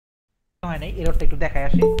হয় নাই, এররটা একটু দেখায়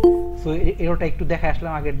আসি। সো এররটা একটু দেখায়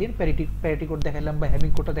আসলাম আগের দিন, প্যারিটি কোড দেখালাম বা হ্যামিং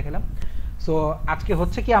কোডটা দেখালাম। সো আজকে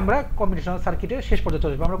হচ্ছে কি আমরা কম্বিনেশনাল সার্কিটে শেষ পর্যন্ত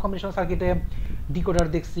চলে যাবো। আমরা কম্বিনেশনাল সার্কিটে ডিকোডার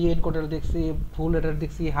দেখছি, এনকোডার দেখছি, ফুল এডার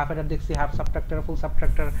দেখছি, হাফ এডার দেখছি, হাফ সাবট্রাক্টর, ফুল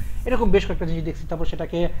সাবট্রাক্টর, এরকম বেশ কয়েকটা জিনিস দেখছি। তারপর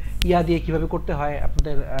সেটাকে ইয়া দিয়ে কিভাবে করতে হয়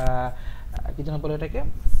আপনাদের কি যেন বলে এটাকে,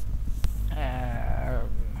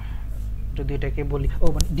 যদি এটাকে বলি, ও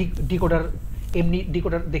মানে ডিকোডার, এমনি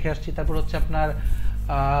ডিকোডার দেখে আসছি। তারপর হচ্ছে আপনার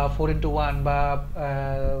 4x1 বা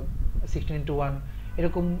 16x1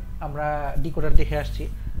 এরকম আমরা ডিকোডার দেখে আসছি।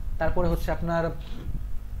 তারপরে হচ্ছে আপনার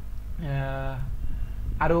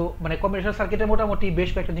আরও মানে কম্বিনেশন সার্কিটের মোটামুটি বেশ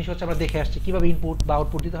কয়েকটা জিনিস হচ্ছে আমরা দেখে আসছি, কীভাবে ইনপুট বা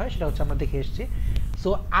আউটপুট দিতে হয় সেটা হচ্ছে আমরা দেখে এসেছি। সো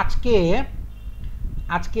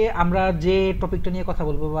আজকে আমরা যে টপিকটা নিয়ে কথা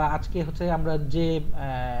বলবো, বা আজকে হচ্ছে আমরা যে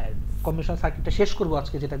কম্বিনেশন সার্কিটটা শেষ করবো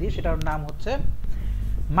আজকে যেটা দিয়ে, সেটার নাম হচ্ছে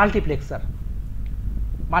মাল্টিপ্লেক্সার।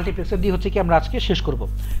 মাল্টিপ্লেক্সার দিয়ে হচ্ছে কি আমরা আজকে শেষ করব।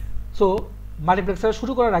 সো মাল্টিপ্লেক্সার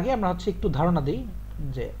শুরু করার আগে আমরা হচ্ছে একটু ধারণা দিই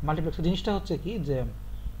যে মাল্টিপ্লেক্সার জিনিসটা হচ্ছে কি, যে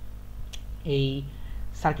এই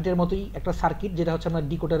সার্কিটের মতোই একটা সার্কিট, যেটা হচ্ছে আমরা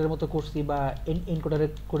ডিকোডারের মতো করছি বা এনকোডারে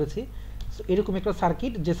করেছি। সো এরকম একটা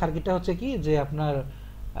সার্কিট, যে সার্কিটটা হচ্ছে কি যে আপনার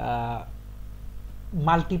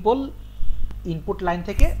মাল্টিপল ইনপুট লাইন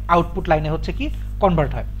থেকে আউটপুট লাইনে হচ্ছে কি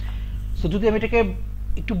কনভার্ট হয়। সো যদি আমি এটাকে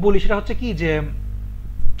একটু বলি, সেটা হচ্ছে কি যে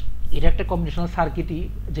এটা একটা কম্বিনেশনাল সার্কিটই,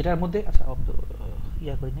 যেটার মধ্যে আচ্ছা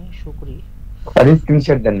ইয়া করি নাই, শো করি, আরে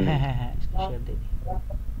স্ক্রিনশট দেন। হ্যাঁ হ্যাঁ হ্যাঁ শেয়ার দিই।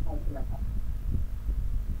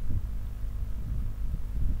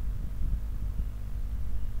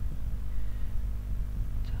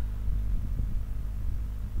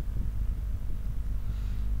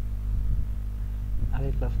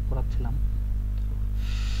 আগের ক্লাস পড়াচ্ছিলাম।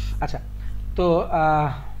 আচ্ছা, তো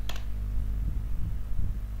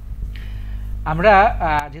আমরা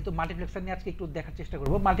যেহেতু মাল্টিপ্লেক্সার নিয়ে আজকে একটু দেখার চেষ্টা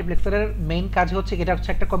করবো। মাল্টিপ্লেক্সারের মেইন কাজ হচ্ছে, এটা হচ্ছে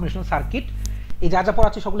একটা কম্বিনেশনাল সার্কিট। এই যা যা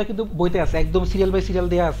পড়াচ্ছে সবগুলো কিন্তু বইতে আছে, একদম সিরিয়াল বাই সিরিয়াল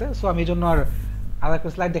দেওয়া আছে। সো আমি এই জন্য আর আলাদা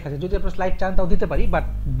একটা স্লাইড দেখা যায়, যদি আপনার স্লাইড চান তাও দিতে পারি, বাট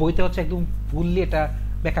বইতে হচ্ছে একদম ফুললি এটা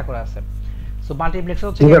ব্যাখ্যা করা আছে। সো মাল্টিপ্লেক্সার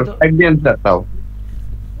হচ্ছে স্লাইড দেন তাও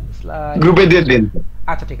গ্রুপে দিয়ে দেন।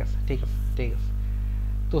 আচ্ছা ঠিক আছে ঠিক আছে ঠিক আছে।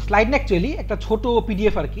 তো স্লাইড না অ্যাকচুয়ালি একটা ছোট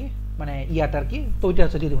পিডিএফ আর কি, মানে ইয়াটা আর কি, তো ওইটা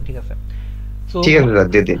হচ্ছে দিয়ে দেবো। ঠিক আছে, সো ঠিক আছে স্যার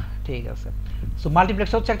দিয়ে দিন। ঠিক আছে। সো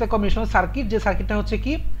মাল্টিপ্লেক্সার হচ্ছে একটা কম্বিনেশনাল সার্কিট, যে সার্কিটটা হচ্ছে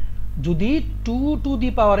কি, যদি 2 to the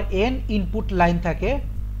power n input line থাকে,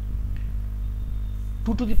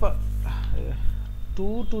 2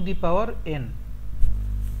 টু দি পাওয়ার n,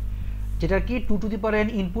 যেটা কি 2 to the power n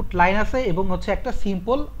input line আছে এবং হচ্ছে একটা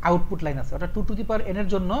সিম্পল আউটপুট লাইন আছে। অর্থাৎ 2 টু দি পাওয়ার n এর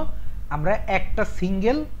জন্য আমরা একটা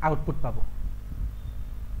সিঙ্গেল আউটপুট পাবো।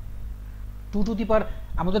 2 টু দি পাওয়ার,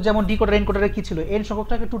 আমাদের যেমন ডিকোডার এনকোডারে কি ছিল, n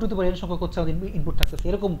সংখ্যকটাকে 2 to the power n সংখ্যক হচ্ছে আমাদের ইনপুট থাকতেছে,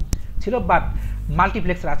 এরকম ছিল। বাট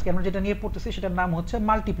মাল্টিপ্লেক্সার আজকে আমরা যেটা নিয়ে পড়তেছি সেটার নাম হচ্ছে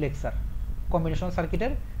মাল্টিপ্লেক্সার। কম্বিনেশনাল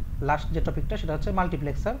সার্কিটের লাস্ট যে টপিকটা সেটা হচ্ছে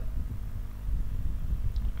মাল্টিপ্লেক্সার।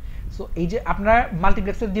 সো এই যে আপনারা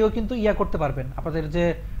মাল্টিপ্লেক্সার দিয়েও কিন্তু ইয়া করতে পারবেন, আপনাদের যে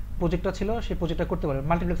প্রজেক্টটা ছিল সেই প্রজেক্টটা করতে পারবেন,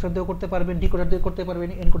 মাল্টিপ্লেক্সার দিয়েও করতে পারবেন, ডিকোডার দিয়েও করতে পারবেন,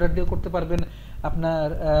 এনকোডার দিয়েও করতে পারবেন, আপনার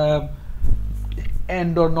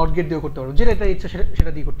এন্ড অর নট গেট দিয়েও করতে পারবেন, যেটা ইচ্ছা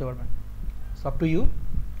সেটা দিয়ে করতে পারবেন। সো আপ টু ইউ,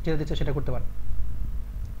 যেটা দিচ্ছে সেটা করতে পারেন।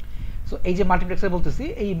 সো এই যে মাল্টিপ্লেক্সার বলতেছি,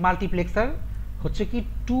 এই মাল্টিপ্লেক্সার হচ্ছে কি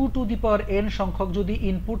 2 টু দি পাওয়ার n সংখ্যক যদি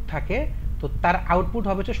ইনপুট থাকে, তো তার আউটপুট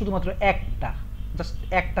হবে হচ্ছে শুধুমাত্র একটা, জাস্ট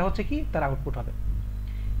একটা হচ্ছে কি তার আউটপুট হবে।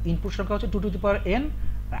 ইনপুট সংখ্যা হচ্ছে 2 to the power n,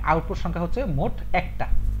 output সংখ্যা হচ্ছে মোট একটা।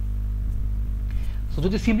 সো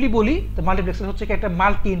যদি সিম্পলি বলি, তো মাল্টিপ্লেক্সার হচ্ছে কি একটা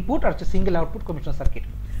মাল্টি ইনপুট আর হচ্ছে single output combination circuit.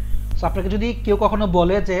 So আপনাকে যদি কেউ কখনো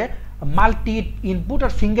বলে যে মাল্টি ইনপুট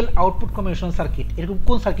আর সিঙ্গেল আউটপুট কম্বিনেশন সার্কিট, এরকম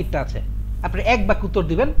কোন সার্কিটটা আছে, আপনি এক বাক্যে উত্তর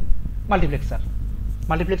দিবেন মাল্টিপ্লেক্সার।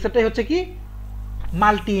 মাল্টিপ্লেক্সারটাই হচ্ছে কি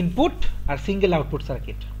মাল্টি ইনপুট আর single output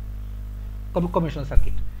circuit, combination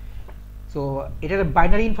circuit. So এটার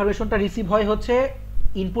বাইনারি ইনফরমেশনটা রিসিভ হয় হচ্ছে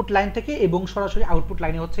ইনপুট লাইন থেকে এবং সরাসরি আউটপুট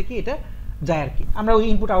লাইনে হচ্ছে কি এটা যায় আর কি। আমরা ওই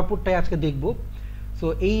ইনপুট আউটপুটটাই আজকে দেখব। সো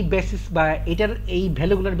এই বেসিস বা এটার এই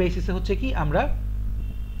ভ্যালুগুলোর বেসিসে হচ্ছে কি আমরা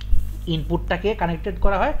ইনপুটটাকে কানেক্টেড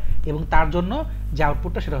করা হয় এবং তার জন্য যে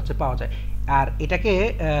আউটপুটটা সেটা হচ্ছে পাওয়া যায়। আর এটাকে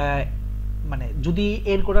মানে যদি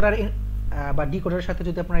এনকোডার আর বা ডিকোডারের সাথে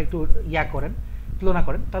যদি আপনারা একটু ইয়া করেন, তুলনা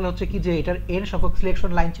করেন, তাহলে হচ্ছে কি যে এটার n সংখ্যক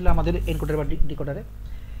সিলেকশন লাইন ছিল আমাদের এনকোডার বা ডিকোডারে।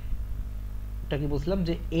 এটা কি বুঝলাম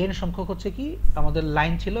যে n সংখ্যক হচ্ছে কি আমাদের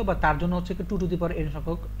লাইন ছিল, বা তার জন্য হচ্ছে কি 2 টু দি পাওয়ার n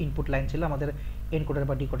সংখ্যক ইনপুট লাইন ছিল আমাদের এনকোডার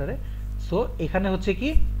বা ডিকোডারে। সো এখানে হচ্ছে কি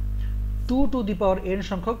 2 টু দি পাওয়ার n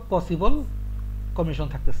সংখ্যক পসিবল কম্বিনেশন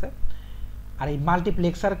থাকতেছে। আর এই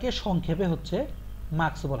মাল্টিপ্লেক্সারকে সংক্ষেপে হচ্ছে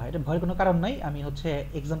মার্কস বলা হয়। এটা ভয়ের কোনো কারণ নাই, আমি হচ্ছে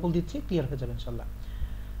এক্সাম্পল দিচ্ছি, ক্লিয়ার হয়ে যাবে ইনশাল্লাহ।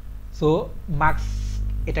 সো মার্কস,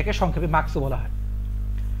 এটাকে সংক্ষেপে মার্কস বলা হয়।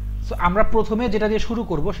 সো আমরা প্রথমে যেটা দিয়ে শুরু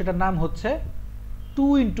করব সেটার নাম হচ্ছে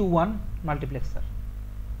 2 into 1 মাল্টিপ্লেক্সার,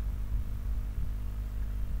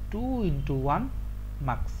 2 into 1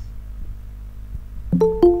 মার্কস,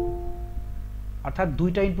 অর্থাৎ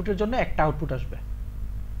দুইটা ইনপুটের জন্য একটা আউটপুট আসবে।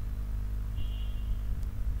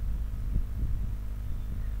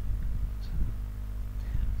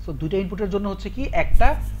 সো দুইটা ইনপুটের জন্য হচ্ছে কি একটা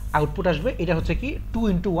আউটপুট আসবে, এটা হচ্ছে কি 2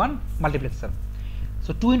 into 1 multiplexer.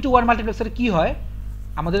 So 2 into 1 multiplexer কি হয়,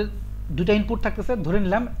 আমাদের দুইটা ইনপুট থাকতেছে, ধরে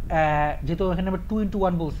নিলাম যেহেতু এখানে আমরা 2 into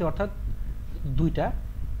 1 বলছি, অর্থাৎ দুইটা,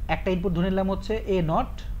 একটা ইনপুট ধরে নিলাম হচ্ছে A0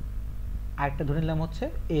 আর একটা ধরে নিলাম হচ্ছে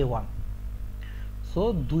A1। সো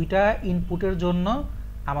দুইটা ইনপুটের জন্য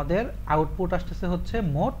আমাদের আউটপুট আসতেছে হচ্ছে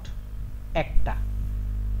মোট একটা।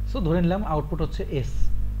 সো ধরে নিলাম আউটপুট হচ্ছে S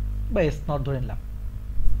বা S0 ধরে নিলাম।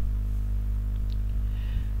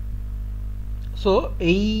 সো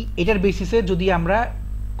এটার বেসিসে যদি আমরা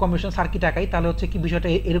কম্বিনেশন সার্কিট আঁকাই তাহলে হচ্ছে কি বিষয়টা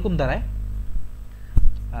এরকম দাঁড়ায়।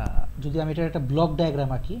 যদি আমি এটার একটা ব্লক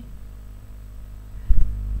ডায়াগ্রাম আঁকি,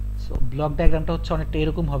 সো ব্লক ডায়াগ্রামটা হচ্ছে অনেকটা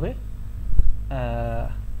এরকম হবে।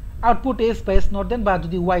 আউটপুট এস বা এস নট দেন, বা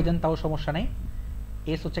যদি ওয়াই দেন তাও সমস্যা নেই।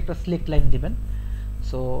 এস হচ্ছে একটা সিলেক্ট লাইন দিবেন।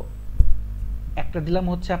 সো একটা দিলাম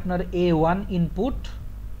হচ্ছে আপনার A1 ইনপুট,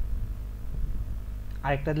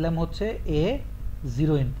 আরেকটা দিলাম হচ্ছে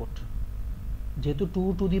A0 ইনপুট। যেহেতু 2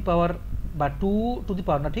 to the power বা 2 to the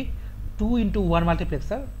power না, ঠিক 2 into 1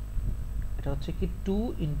 মাল্টিপ্লেক্সার, এটা হচ্ছে কি 2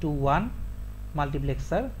 into 1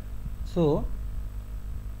 multiplexer. So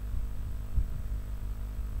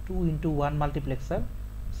 2 into 1 multiplexer.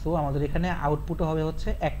 So আমাদের এখানে আউটপুটও হবে হচ্ছে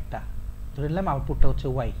একটা, ধরে নিলাম আউটপুটটা হচ্ছে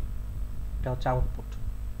ওয়াই, এটা হচ্ছে আউটপুট,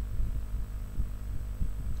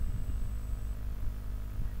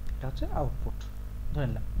 এটা হচ্ছে আউটপুট ধরে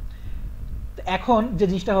নিলাম। তো এখন যে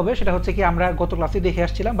জিনিসটা হবে সেটা হচ্ছে কি আমরা গত ক্লাসে দেখে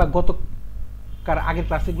আসছিলাম, বা আগের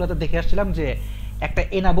ক্লাসগুলোতে দেখে আসছিলাম যে একটা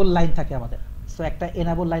এনাবল লাইন থাকে আমাদের। সো একটা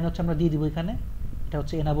এনাবল লাইন হচ্ছে আমরা দিয়ে দিব এখানে, এটা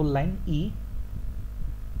হচ্ছে এনাবল লাইন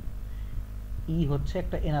ই হচ্ছে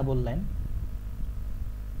একটা এনাবল লাইন।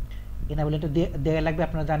 এনাবল লাইনটা দেয়া লাগবে,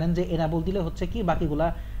 আপনারা জানেন যে এনাবল দিলে হচ্ছে কি বাকিগুলা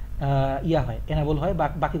হয়, এনাবল হয়,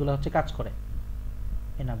 বাকিগুলা হচ্ছে কাজ করে।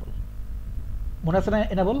 এনাবল মনে আছে না,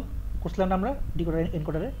 এনাবল করছিলাম না আমরা ডিকোডার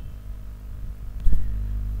এনকোডারে।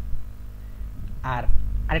 আর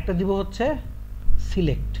আরেকটা দিব হচ্ছে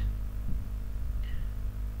সিলেক্ট।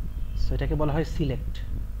 সো এটাকে বলা হয় সিলেক্ট,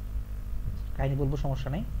 কাহিনী বলবো সমস্যা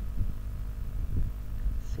নেই।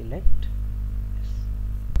 সিলেক্ট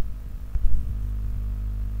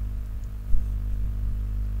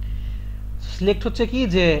সিলেক্ট হচ্ছে কি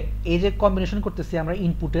যে এই যে কম্বিনেশন করতেছি আমরা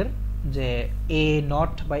ইনপুটের, যে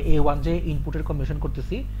A0 বা A1 যে ইনপুটের কম্বিনেশন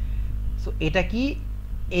করতেছি, সো এটা কি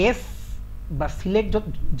এস বা সিলেক্ট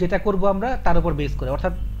যেটা করব আমরা তার উপর বেস করে,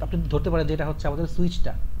 অর্থাৎ আপনি ধরতে পারেন যেটা হচ্ছে আমাদের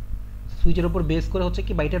সুইচের উপর বেস করে হচ্ছে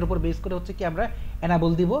কি, বাইটার উপর বেস করে হচ্ছে কি আমরা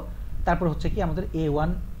এনাবল দিব, তারপর হচ্ছে কি আমাদের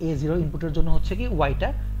A1 A0 ইনপুটের জন্য হচ্ছে কি ওয়াইটা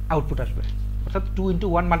আউটপুট আসবে। অর্থাৎ 2 into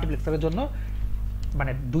 1 মাল্টিপ্লেক্সারের জন্য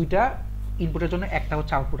মানে দুইটা ইনপুটের জন্য একটা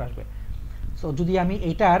হচ্ছে আউটপুট আসবে। সো যদি আমি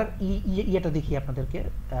এইটার ইয়েটা দেখি আপনাদেরকে,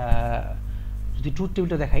 যদি ট্রুথ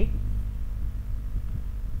টেবিলটা দেখাই,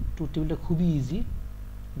 ট্রুথ টেবিলটা খুবই ইজি।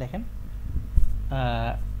 দেখেন,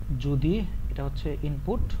 যদি এটা হচ্ছে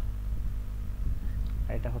ইনপুট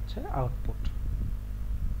আর এটা হচ্ছে আউটপুট।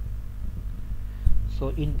 সো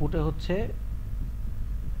ইনপুটে হচ্ছে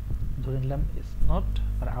ধরে নিলাম এস নট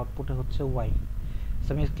আর আউটপুটে হচ্ছে ওয়াই। সো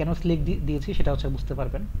আমি কেন সিলেক্ট দিয়েছি সেটা হচ্ছে বুঝতে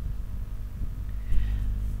পারবেন।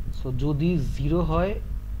 সো যদি 0 হয়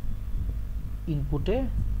ইনপুটে,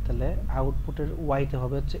 তাহলে আউটপুটের ওয়াইতে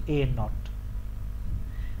হবে হচ্ছে A0,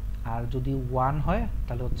 আর যদি 1 হয়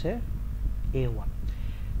তাহলে হচ্ছে A1।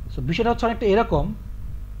 সো বিষয়টা হচ্ছে অনেকটা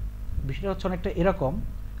এরকম,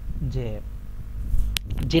 যে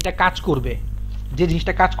যেটা কাজ করবে, যে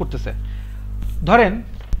জিনিসটা কাজ করতেছে, ধরেন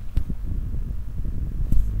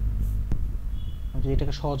যে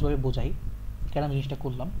এটাকে সহজভাবে বোঝাই কেন আমি জিনিসটা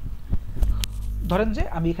করলাম। ধরেন যে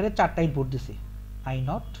আমি এখানে 4টা ইনপুট দিছি,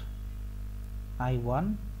 I0, I1,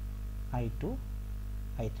 I2,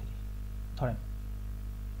 I3। ধরেন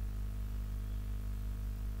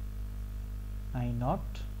I0,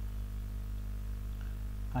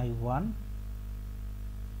 I1,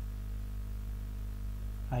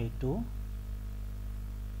 I2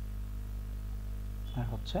 আর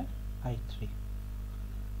হচ্ছে I3,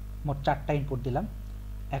 মোট 4টা ইনপুট দিলাম।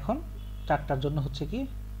 এখন 4টার জন্য হচ্ছে কি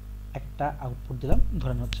একটা আউটপুট দিলাম,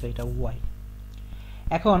 ধরেন হচ্ছে এটা ওয়াই।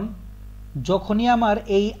 এখন যখনই আমার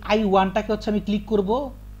এই I1টাকে হচ্ছে আমি ক্লিক করব,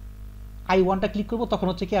 I1টা ক্লিক করব, তখন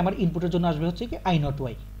হচ্ছে কি আমার ইনপুটের জন্য আসবে হচ্ছে কি I0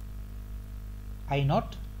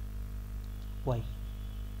 ওয়াই।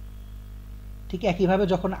 ঠিক একইভাবে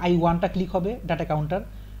যখন I1টা ক্লিক হবে ডাটা কাউন্টার,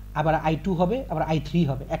 আবার I2 হবে, আবার I3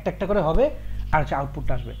 হবে, একটা একটা করে হবে, আর হচ্ছে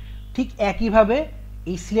আউটপুটটা আসবে। ঠিক একইভাবে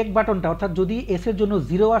এই সিলেক্ট বাটনটা, অর্থাৎ যদি এস এর জন্য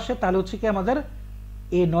 0 আসে তাহলে হচ্ছে কি আমাদের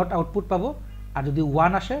এ নট আউটপুট পাবো, আর যদি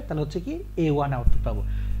 1 আসে তাহলে হচ্ছে কি A1 আউটপুট পাবো।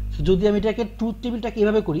 সো যদি আমি এটাকে ট্রুথ টেবিলটাকে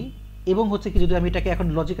এভাবে করি এবং হচ্ছে কি যদি আমি এটাকে এখন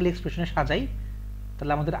লজিক্যাল এক্সপ্রেশনে সাজাই,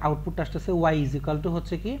 তাহলে আমাদের আউটপুটটা আসতেছে y ইজ ইকুয়াল টু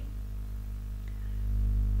হচ্ছে কি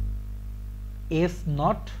S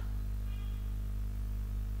not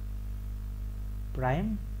prime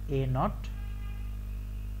A not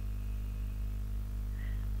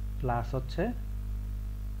plus হচ্ছে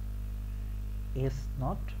এস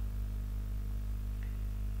নট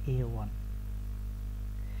A1।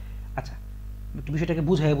 আচ্ছা, একটু বিষয়টাকে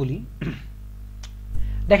বুঝাই বলি।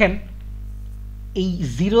 দেখেন এই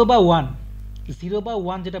 0 বা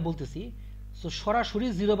 1 যেটা বলতেছি, সো সরাসরি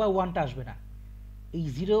 0 বা 1টা আসবে না, এই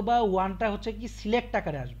 0 বা 1টা হচ্ছে কি সিলেক্ট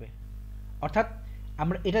আকারে আসবে। অর্থাৎ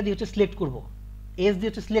আমরা এটা দিয়ে হচ্ছে সিলেক্ট করব, এস দিয়ে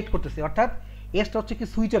হচ্ছে সিলেক্ট করতেছি, অর্থাৎ এসটা হচ্ছে কি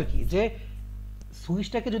সুইচার কি, যে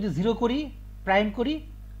সুইচটাকে যদি 0 করি প্রাইম করি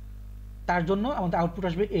তার জন্য আমাদের আউটপুট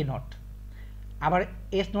আসবে এ নট, আবার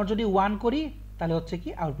এস নট যদি 1 করি তাহলে হচ্ছে কি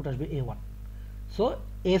আউটপুট আসবে A1। সো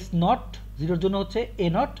এস নট 0 এর জন্য হচ্ছে এ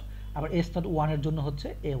নট, আবার এস নট 1 এর জন্য হচ্ছে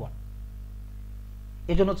A1।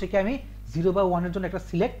 এই জন্য হচ্ছে কি আমি 0 বা 1 এর জন্য একটা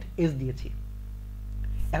সিলেক্ট এস দিয়েছি।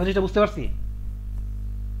 এখন যেটা বুঝতে পারছি,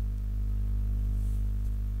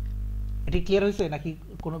 এটি ক্লিয়ার হয়েছে নাকি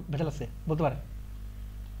কোনো ভেজাল আছে বলতে পারেন?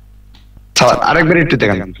 স্যার আরেকবার একটু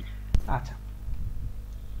দেখান। আচ্ছা,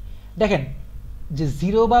 দেখেন যে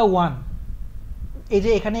 0 বা 1, এই যে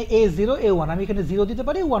এখানে A0 A1, আমি এখানে 0 দিতে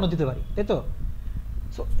পারি 1ও দিতে পারি, তাই তো?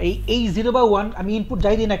 সো এই 0 বা 1 আমি ইনপুট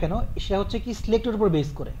যাই দিই না কেন, সেটা হচ্ছে কি সিলেক্টের উপর বেস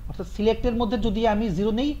করে, অর্থাৎ সিলেক্টের মধ্যে যদি আমি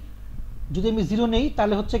 0 নেই,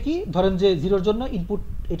 তাহলে হচ্ছে কি ধরেন যে 0 এর জন্য ইনপুট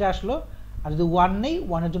এটা আসলো, আর যদি 1 নেই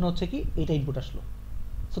 1 এর জন্য হচ্ছে কি এটা ইনপুট আসলো,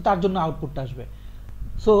 সো তার জন্য আউটপুটটা আসবে।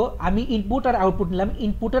 সো আমি ইনপুট আর আউটপুট নিলাম,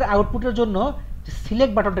 ইনপুট আর আউটপুটের জন্য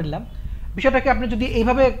সিলেক্ট বাটনটা নিলাম। বিষয়টাকে আপনি যদি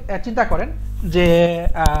এইভাবে চিন্তা করেন যে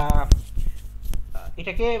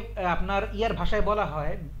এটাকে আপনার ইয়ার ভাষায় বলা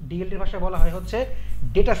হয়, ডিএলডির ভাষায় বলা হয় হচ্ছে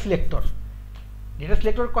ডেটা সিলেক্টর। ডেটা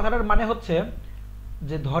সিলেক্টর কথাটার মানে হচ্ছে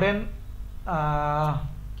যে ধরেন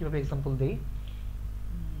কিভাবে এক্সাম্পল দেই,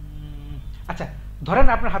 আচ্ছা ধরেন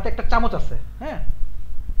আপনার হাতে একটা চামচ আছে, হ্যাঁ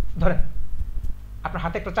ধরেন আপনার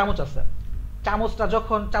হাতে একটা চামচ আছে, চামচটা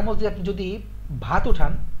যখন চামচ দিয়ে আপনি যদি ভাত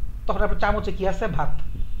উঠান তখন আপনার চামচে কি আছে ভাত,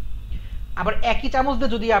 আবার একই চামচ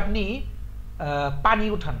দিয়ে যদি আপনি পানি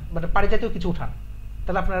উঠান মানে পানি জাতীয় কিছু উঠান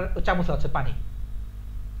তাহলে আপনার চামচে আছে পানি।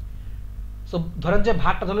 সো ধরেন যে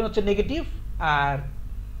ভাতটা ধরলেন হচ্ছে নেগেটিভ আর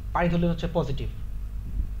পানি ধরলেন হচ্ছে পজিটিভ।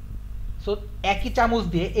 সো একই চামচ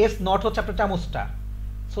দিয়ে এস নট হচ্ছে আপনার চামচটা,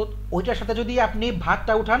 সো ওইটার সাথে যদি আপনি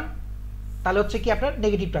ভাতটা উঠান তাহলে হচ্ছে কি আপনার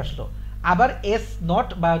নেগেটিভটা আসলো, আবার এস নট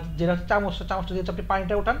বা যেটা হচ্ছে চামচটা দিয়ে আপনি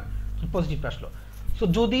পানিটা উঠান পজিটিভটা আসলো। সো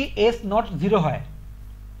যদি এস নট 0 হয়,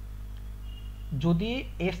 যদি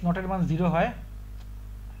এস নটের মান 0 হয়,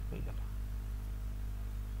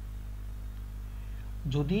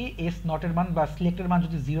 যদি এস নটের মান বা সিলেক্টের মান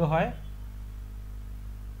যদি 0 হয়,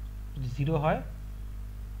 যদি 0 হয়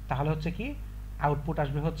তাহলে হচ্ছে কি আউটপুট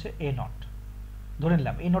আসবে হচ্ছে এ নট। ধরে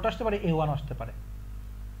নিলাম এ নট আসতে পারে A1 আসতে পারে।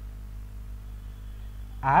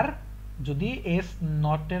 আর যদি এস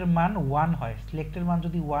নটের মান 1 হয়, সিলেক্টের মান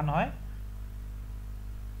যদি 1 হয়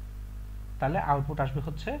তাহলে আউটপুট আসবে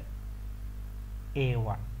হচ্ছে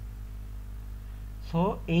A1। সো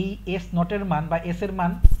এই এস নটের মান বা এস এর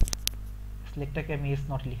মান, সিলেক্টটাকে আমি এস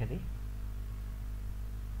নট লিখে দিই,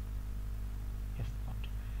 এস নট।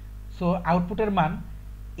 সো আউটপুটের মান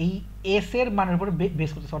এই এস এর মানের উপর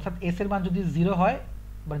বেস করতেছে, অর্থাৎ এস এর মান যদি 0 হয়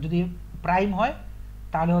মানে যদি প্রাইম হয়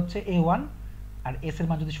তাহলে হচ্ছে A1, আর এস এর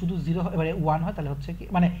মান যদি শুধু 0 হয় মানে 1 হয় তাহলে হচ্ছে কি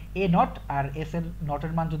মানে এ নট, আর এস এর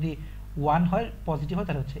নটের মান যদি 1 হয় পজিটিভ হয়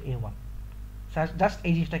তাহলে হচ্ছে A1। জাস্ট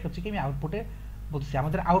এই জিনিসটাকে হচ্ছে কি আমি আউটপুটে বলতেছি,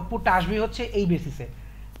 আমাদের আউটপুটটা আসবে হচ্ছে এই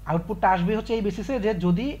বেসিসে, যে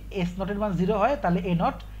যদি এস নটের মান 0 হয় তাহলে এ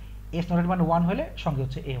নট, এস নটের মান 1 হলে সঙ্গে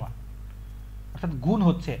হচ্ছে A1, অর্থাৎ গুণ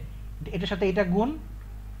হচ্ছে এটার সাথে এটা গুণ,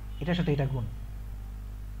 এটার সাথে এটা গুণ।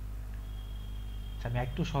 আচ্ছা আমি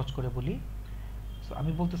একটু সহজ করে বলি। সো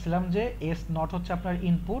আমি বলতেছিলাম যে এস নট হচ্ছে আপনার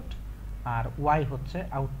ইনপুট আর ওয়াই হচ্ছে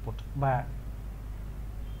আউটপুট বা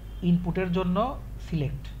ইনপুটের জন্য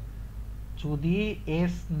সিলেক্ট। যদি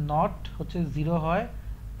এস নট হচ্ছে 0 হয়,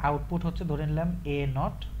 আউটপুট হচ্ছে ধরে নিলাম এ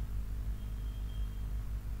নট,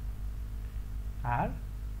 আর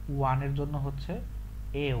 1 এর জন্য হচ্ছে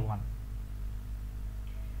A1।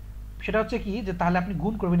 সেটা হচ্ছে কি যে তাহলে আপনি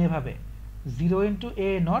গুণ করবেন এভাবে 0 into A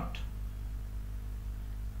not,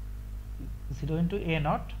 0 into A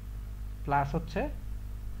not plus হচ্ছে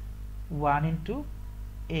 1 ইন্টু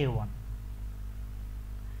A1।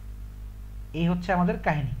 এই হচ্ছে আমাদের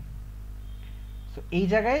কাহিনী। সো এই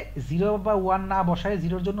জায়গায় 0 বা 1 না বসায়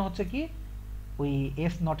 0 এর জন্য হচ্ছে কি ওই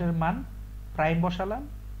এস নটের মান প্রাইম বসালাম,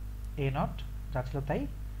 এ নট যা ছিল তাই,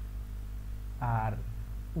 আর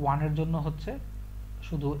 1 এর জন্য হচ্ছে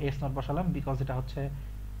শুধু এস নট বসালাম বিকজ এটা হচ্ছে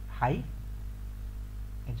হাই,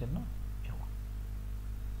 এর জন্য A1।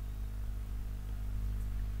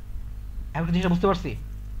 এখন কি জিনিসটা বুঝতে পারছি?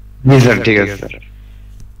 জি স্যার, ঠিক আছে স্যার।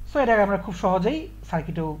 সো এটাকে আমরা খুব সহজেই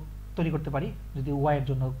সার্কিটেও তৈরি করতে পারি। যদি ওয়াই এর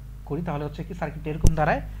জন্য করি তাহলে হচ্ছে কি সার্কিট এরকম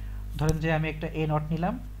দাঁড়ায়, ধরেন যে আমি একটা এ নট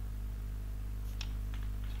নিলাম,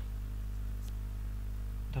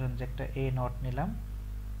 ধরেন যে একটা এ নট নিলাম,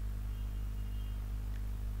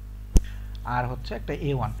 আর হচ্ছে একটা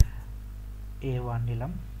A1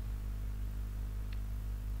 নিলাম।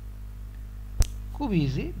 খুব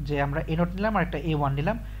ইজি যে আমরা এ নট নিলাম আর একটা A1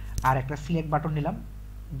 নিলাম আর একটা সিলেক্ট বাটন নিলাম।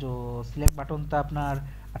 যে সিলেক্ট বাটনটা আপনার,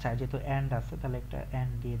 আচ্ছা যেহেতু এন্ড আছে তাহলে একটা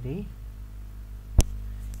এন্ড দিয়ে দেই,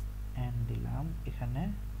 এন্ড দিলাম এখানে।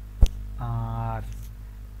 আর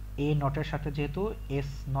এ নটের সাথে যেহেতু এস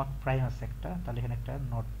নট প্রাইম আছে একটা, তাহলে এখানে একটা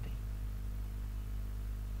নট দিই,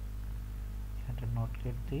 এখানে একটা নট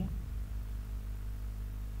গেট দিই,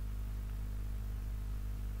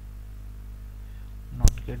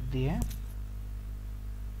 নট গেট দিয়ে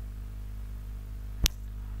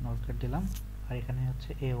নট গেট দিলাম। আর এখানে হচ্ছে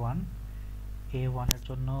A1 এর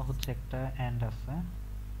জন্য হচ্ছে একটা এন্ড আছে,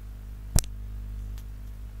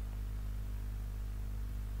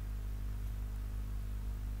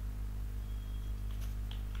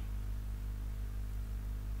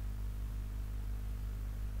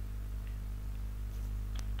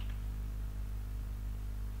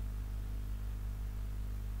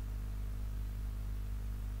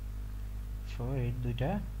 সো এই দুইটা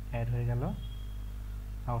অ্যাড হয়ে গেল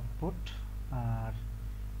আউটপুট। আর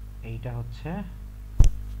এইটা হচ্ছে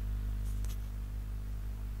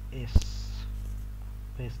এস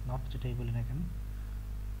এস নট যেটাই বলি না কেন।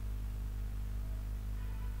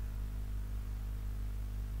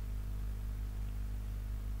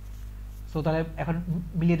 সো তাহলে এখন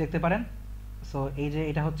মিলিয়ে দেখতে পারেন। সো এই যে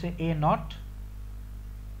এটা হচ্ছে এ নট,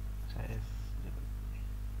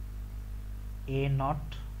 এ নট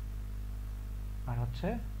আর হচ্ছে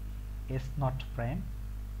এস নট প্রাইম,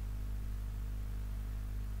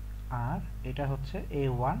 আর এটা হচ্ছে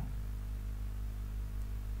A1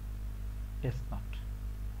 এস নট।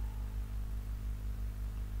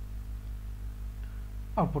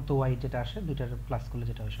 আউটপুট তো ওয়াই যেটা আসে দুইটার প্লাস করলে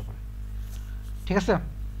যেটা এসে পড়ে, ঠিক আছে?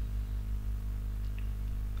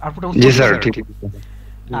 আউটপুট জি স্যার, ঠিক।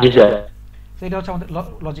 জি স্যার। সো এটা হচ্ছে আমাদের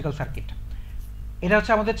লজিক্যাল সার্কিট। এটা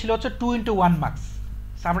হচ্ছে আমাদের ছিল হচ্ছে 2x1 মার্কস।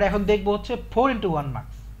 সো আমরা এখন দেখব হচ্ছে 4x1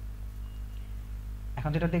 মার্কস। এখন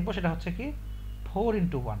যেটা দেখব সেটা হচ্ছে কি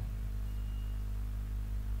 4x1।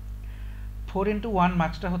 4x1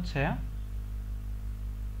 মার্কসটা হচ্ছে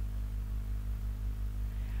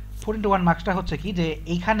 4x1 মার্কসটা হচ্ছে কি যে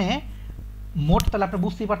এইখানে মোট, তাহলে আপনি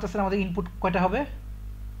বুঝতেই পারতেছেন আমাদের ইনপুট কয়টা হবে,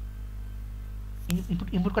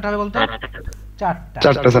 ইনপুট কয়টা হবে বলতে? চারটা।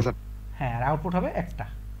 স্যার। হ্যাঁ, আর আউটপুট হবে একটা।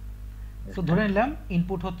 সো ধরে নিলাম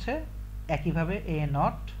ইনপুট হচ্ছে একইভাবে এ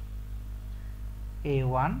নট,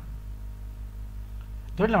 A1,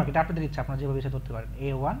 ধরে নিলাম এটা আপনাদের ইচ্ছা, আপনারা যেভাবে ইচ্ছা ধরতে পারেন,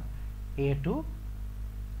 A1, A2,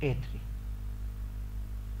 A3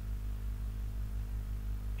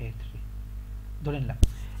 ধরে নিলাম।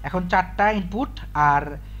 এখন চারটা ইনপুট। আর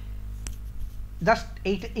জাস্ট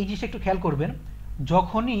এই জিনিসটা একটু খেয়াল করবেন,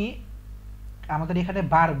 যখনই আমাদের এখানে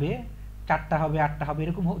বাড়বে 4টা হবে 8টা হবে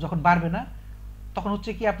এরকম যখন বাড়বে না, তখন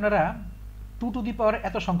হচ্ছে কি আপনারা 2 টু দি পাওয়ার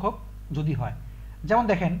এত সংখ্যক যদি হয়, যেমন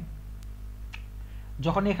দেখেন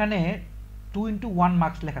যখন এখানে 2x1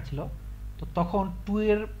 মার্কস লেখা ছিল, তো তখন 2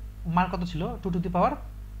 এর মান কত ছিল? 2 টু দি পাওয়ার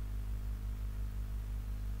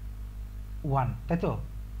 1, তাই তো?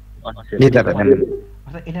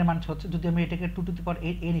 অর্থাৎ এর মান হচ্ছে, যদি আমি এটাকে 2 টু দি পাওয়ার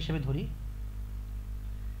n হিসেবে ধরি,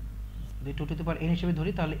 যদি 2 টু দি পাওয়ার n হিসেবে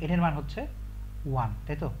ধরি তাহলে n এর মান হচ্ছে 1,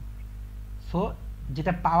 তাই তো? সো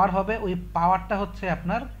যেটা পাওয়ার হবে ওই পাওয়ারটা হচ্ছে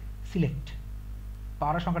আপনার সিলেক্ট,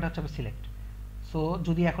 পাওয়ারের সংখ্যাটা হচ্ছে সিলেক্ট। সো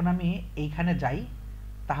যদি এখন আমি এইখানে যাই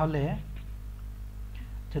তাহলে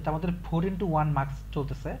যেহেতু আমাদের 4x1 মার্কস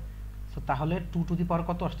চলতেছে, সো তাহলে 2 টু দি পাওয়ার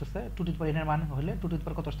কত আসতেছে? 2 টু দি পাওয়ার n এর মান হলে 2 টু দি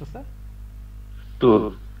পাওয়ার কত আসতেছে?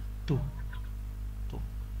 2।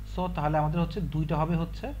 সো তাহলে আমাদের হচ্ছে দুইটা হবে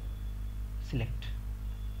হচ্ছে সিলেক্ট।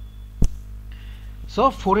 সো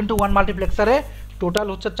 4x1 মাল্টিপ্লেক্সারে টোটাল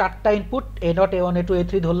হচ্ছে 4টা input, A0, A1, A2,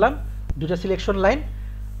 A3 ধরলাম, দুটো সিলেকশন লাইন,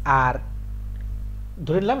 আর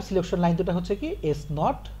ধরে নিলাম সিলেকশন লাইন দুটো হচ্ছে কি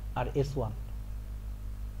S0 আর S1।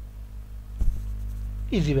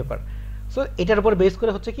 ইজি ব্যাপার। সো এটার উপর বেস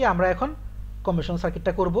করে হচ্ছে কি আমরা এখন কম্বিনেশন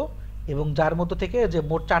সার্কিটটা করব, এবং যার মধ্য থেকে যে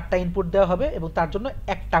মোট 4টা ইনপুট দেওয়া হবে এবং তার জন্য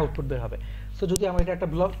একটা আউটপুট বের হবে। সো যদি আমরা এটা একটা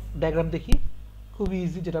ব্লক ডায়াগ্রাম দেখি, খুবই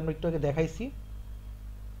ইজি, যেটা আমরা একটু আগে দেখাইছি,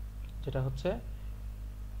 যেটা হচ্ছে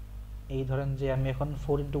এই ধরেন যে আমি এখন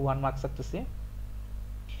 4x1 মার্কস রাখতেছি,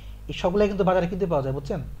 এই সবগুলাই কিন্তু বাজারে কিনতে পাওয়া যায়,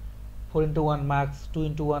 বুঝছেন? 4x1 মার্কস,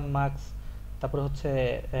 2x1 মার্কস, তারপরে হচ্ছে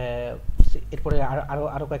এরপরে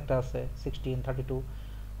আরো কয়েকটা আছে, 16, 32।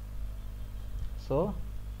 So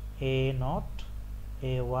A0,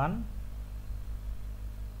 A1,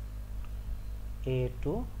 A2,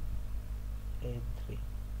 A3,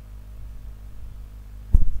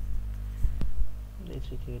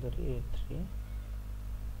 A3,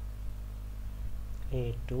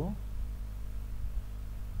 A2,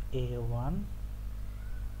 A1,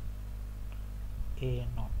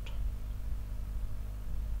 A0।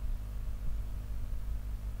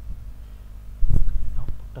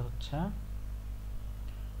 আউটপুটটা হচ্ছে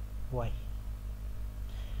Y।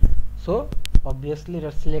 সো অবভিয়াসলি এর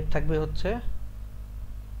সিলেক্ট থাকবে হচ্ছে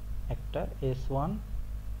একটা S1,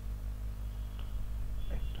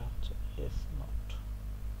 একটা হচ্ছে S0।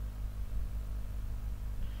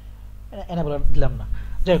 এনেবল দিলাম না,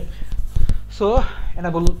 যাই হোক। সো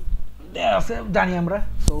এনেবল আছে জানি আমরা।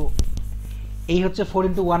 সো এই হচ্ছে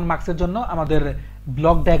 4x1 মার্কসের জন্য আমাদের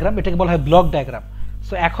ব্লক ডায়াগ্রাম, এটাকে বলা হয় ব্লক ডায়াগ্রাম।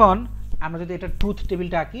 সো এখন আমরা যদি এটা ট্রুথ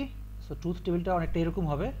টেবিলটা আঁকি, সো ট্রুথ টেবিলটা অনেকটা এরকম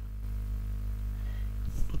হবে,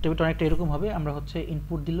 টেবিলটা অনেকটা এরকম হবে। আমরা হচ্ছে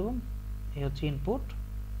ইনপুট দিলাম, এই হচ্ছে ইনপুট,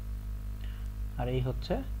 আর এই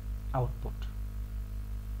হচ্ছে আউটপুট।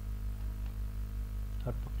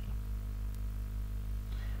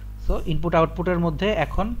 সো ইনপুট আউটপুটের মধ্যে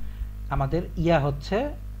এখন আমাদের ইয়া হচ্ছে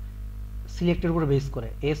সিলেক্টের উপর বেস করে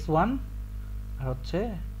S1 আর হচ্ছে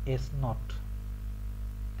S0,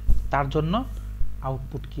 তার জন্য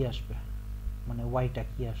আউটপুট কি আসবে, মানে ওয়াইটা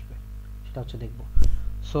কি আসবে সেটা হচ্ছে দেখব।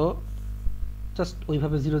 সো জাস্ট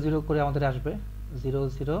ওইভাবে 0 0 করে আমাদের আসবে, 0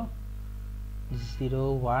 0 0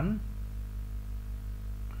 1।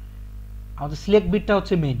 আমাদের সিলেক্ট বিটটা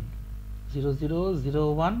হচ্ছে মেইন, 0 0 0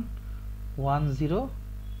 1 1 0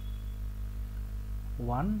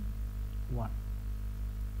 1 1।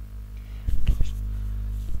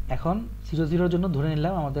 এখন 0 0 এর জন্য ধরে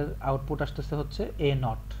নিলাম আমাদের আউটপুট আসতেছে হচ্ছে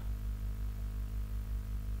A0,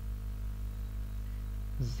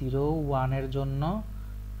 0 1 এর জন্য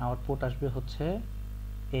আউটপুট আসবে হচ্ছে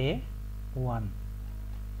A1,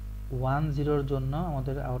 1 0 এর জন্য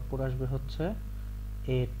আমাদের আউটপুট আসবে হচ্ছে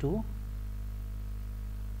A2,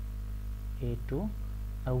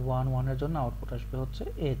 আর 1 1 এর জন্য আউটপুট আসবে হচ্ছে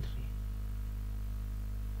A3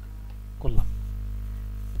 করলাম।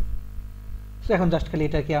 সো এখন জাস্ট খালি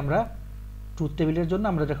এটাকে আমরা ট্রুথ টেবিলের জন্য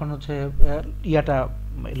আমরা যখন হচ্ছে ইয়াটা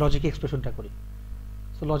লজিক এক্সপ্রেশনটা করি,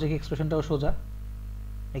 সো লজিক এক্সপ্রেশনটাও সোজা,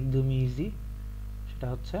 একদমই ইজি। সেটা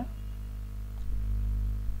হচ্ছে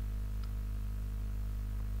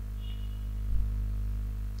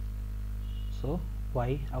সো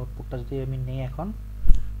ওয়াই আউটপুটটা যদি আমি নেই, এখন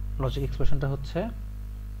লজিক এক্সপ্রেশনটা হচ্ছে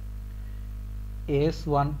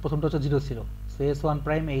S1, প্রথমটা হচ্ছে 0 0, সো S1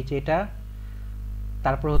 প্রাইম এই যে এটা,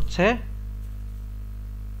 তারপর হচ্ছে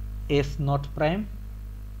S0 prime,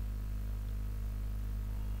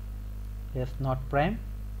 S0 prime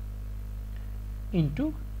into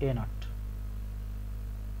A0।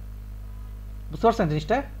 বুঝতে পারছেন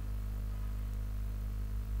জিনিসটা?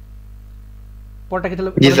 পরটা কি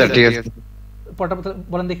তাহলে পরটা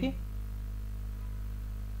বলেন দেখি।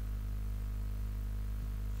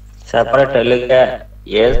 সেপারেট লেখা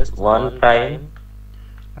S1 প্রাইম,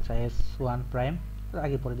 আচ্ছা S1 প্রাইম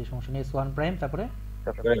আগে পরে দিয়ে সমস্যা নেই, S1 প্রাইম, তারপরে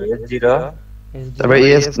S0, তারপরে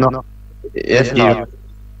S0,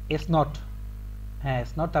 হ্যাঁ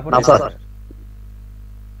S0, তারপরে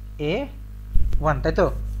A1, তাই তো?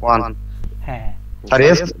 1 হ্যাঁ আর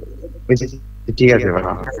S ঠিক আছে ভাই,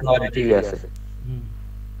 ঠিক আছে।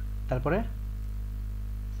 তারপরে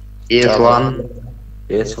S1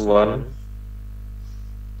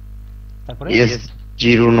 তারপরে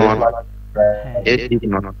S0 not S0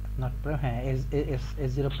 not not prime, হ্যাঁ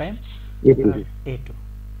S0 prime, A2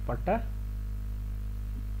 paratha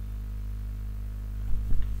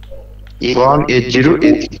A1 A0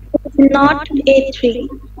 not A3,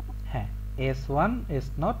 হ্যাঁ S1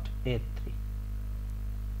 S0 A3,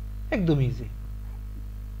 একদম ইজি।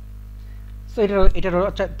 সো এটারও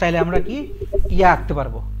চাইলে আমরা কি ইয়া আঁকতে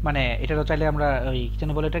পারবো, মানে এটারও চাইলে আমরা ওই কি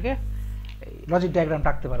যেন বলে এটাকে লজিক ডায়াগ্রামটা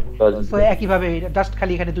আঁকতে পারবো। সো একইভাবে জাস্ট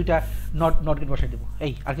খালি এখানে দুইটা নট গেট বসাই দেবো,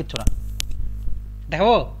 এই আর কিচ্ছু না।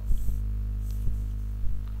 দেখাবো,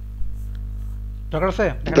 দরকার আছে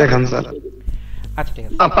দেখান স্যার। আচ্ছা ঠিক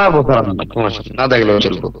আছে, পারবো না দেখলেও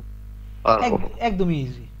চলবো, একদমই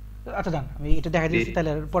ইজি। আচ্ছা জান, আমি এটা দেখা দিচ্ছি,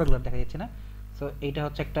 তাহলে পরেরগুলো দেখা যাচ্ছে না। সো এইটা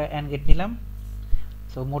হচ্ছে একটা অ্যান্ড গেট নিলাম,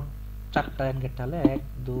 সো মোট 4টা অ্যান্ড গেট, তাহলে 1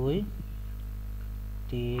 2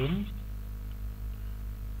 3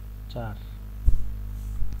 4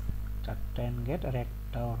 চারটা এন্ড গেট আর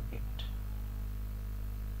একটা অর গেট।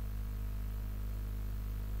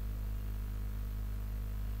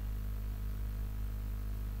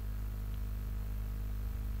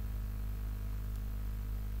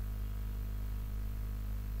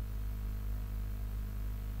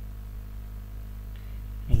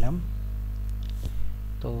 নিলাম।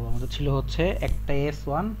 তো আমাদের ছিল হচ্ছে একটা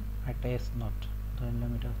S1 একটা S নট, ধরে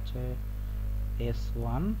নিলাম এটা হচ্ছে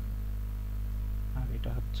S1 আর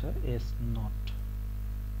এটা হচ্ছে S নট।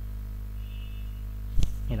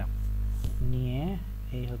 নিলাম, নিয়ে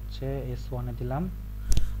এই হচ্ছে S1 এ দিলাম,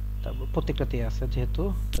 তারপর প্রত্যেকটাতে আছে যেহেতু,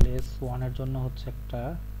 তাহলে S1 এর জন্য হচ্ছে একটা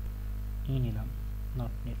নিলাম,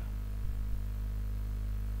 নট নিলাম,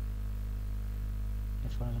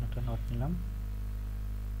 S1 এর জন্য একটা নট নিলাম,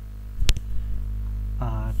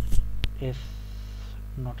 আর S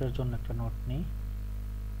নটের জন্য একটা নট নেই।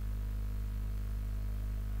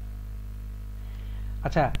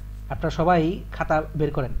 আচ্ছা, আপনারা সবাই খাতা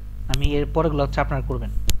বের করেন, আমি এর পরেগুলো হচ্ছে আপনারা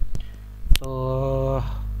করবেন। তো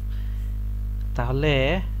তাহলে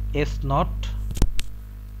S নট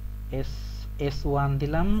S1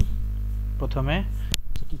 দিলাম প্রথমে,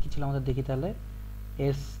 কি কি ছিল আমাদের দেখি তাহলে,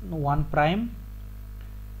 S1 prime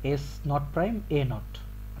S not prime A not.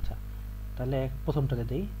 আচ্ছা, তাহলে প্রথমটাতে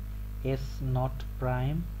দেই S not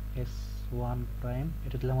prime S1 prime,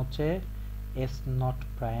 এটা দিলাম হচ্ছে S নট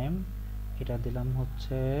প্রাইম, এটা দিলাম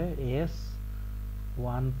হচ্ছে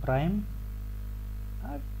S1 প্রাইম,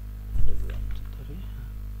 আর এটা দিলাম ধরি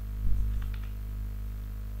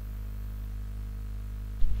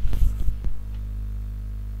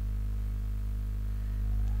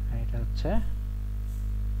এটা হচ্ছে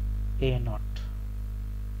A নট,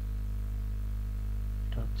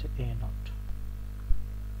 এটা হচ্ছে A নট,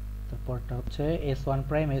 তারপরটা হচ্ছে S1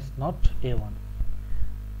 prime S not A1।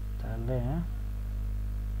 তাহলে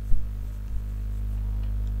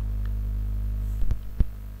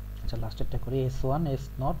আচ্ছা লাস্টেরটা করি S1 S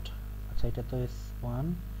নট, আচ্ছা এটা তো S1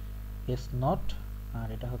 S নট, আর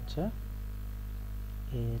এটা হচ্ছে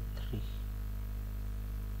A3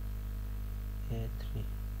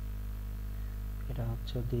 এটা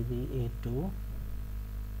হচ্ছে দিদি A2,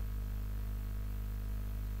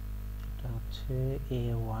 এটা হচ্ছে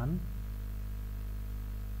A1,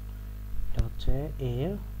 এটা হচ্ছে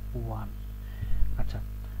A1। আচ্ছা,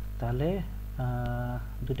 তাহলে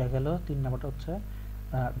দুইটা গেল, 3 নাম্বারটা হচ্ছে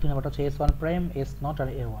 2 নাম্বারটা হচ্ছে S1 prime S not R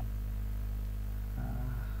A1,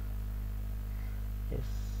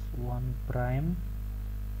 S1 prime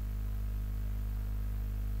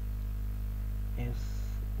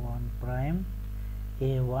S1 prime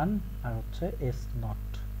A1 আর হচ্ছে S নট।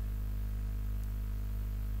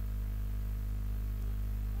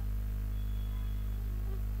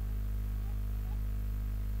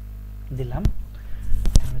 দিলাম,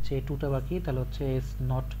 হচ্ছে A2টা বাকি, তাহলে হচ্ছে S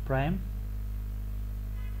not prime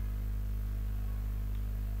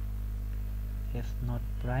S not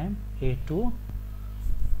prime A2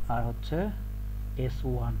 আর হচ্ছে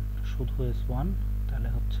S1, শুধু S1, তাহলে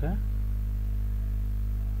হচ্ছে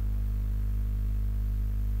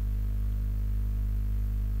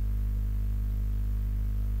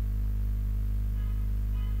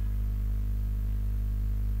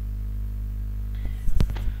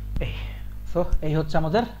এই। সো এই হচ্ছে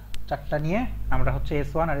আমাদের চারটা নিয়ে আমরা হচ্ছে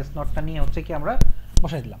S1 আর S নটটা নিয়ে হচ্ছে কি আমরা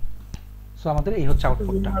বসাই দিলাম। সো আমাদের এই হচ্ছে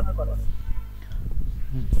আউটপুটটা।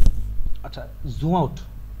 আচ্ছা, জুম আউট,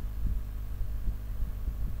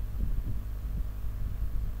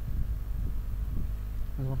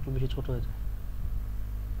 একটু বেশি ছোট হয়ে যায়।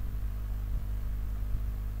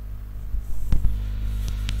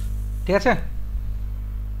 ঠিক আছে,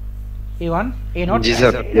 A1 A নট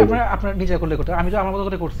আপনারা নিজে করলে করতে, আমি তো আমার মতো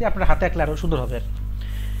করে করছি, আপনার হাতে একলা আরো সুন্দর হবে।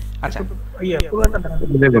 আচ্ছা,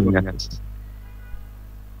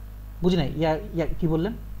 বুঝি নাই, ইয়া কি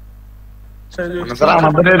বললেন?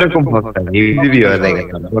 আমাদের এরকম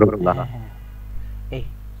এই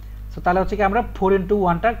সো তাহলে হচ্ছে কি আমরা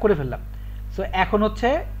 4x1টা করে ফেললাম। সো এখন হচ্ছে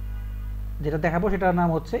যেটা দেখাবো সেটার নাম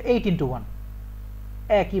হচ্ছে 8x1।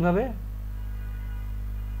 একইভাবে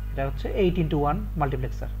এটা হচ্ছে 8x1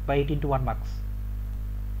 মাল্টিপ্লেক্সার বা 8x1 marks,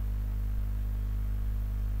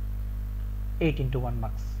 8x1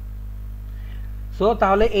 marks. So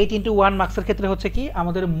তাহলে 8x1 মার্কসের ক্ষেত্রে হচ্ছে কি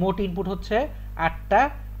আমাদের মোট ইনপুট হচ্ছে 8টা,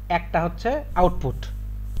 একটা হচ্ছে আউটপুট।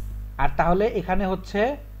 আর তাহলে এখানে হচ্ছে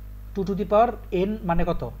 2 টু দি পাওয়ার n মানে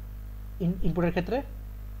কত ইনপুটের ক্ষেত্রে?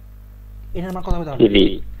 n এর মান কত হবে তাহলে?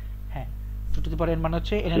 হ্যাঁ, 2 টু দি পাওয়ার n মানে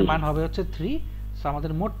হচ্ছে n এর মান হবে হচ্ছে 3। সো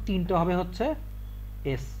আমাদের মোট 3টা হবে হচ্ছে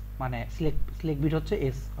s, মানে সিলেক্ট বিট হচ্ছে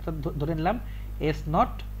s, অর্থাৎ ধরে নিলাম S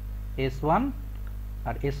not S1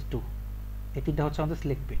 R S2, এই তিনটা হচ্ছে আমাদের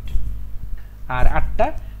সিলেক্ট বিট। আর 8টা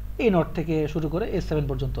এই নট থেকে শুরু করে S7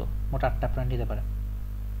 পর্যন্ত মোট 8টা আপনারা নিতে পারেন,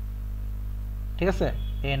 ঠিক আছে।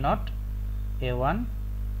 A নট, A1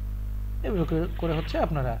 এগুলো করে হচ্ছে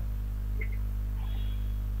আপনারা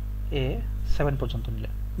A7 পর্যন্ত নিলে,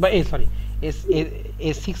 বা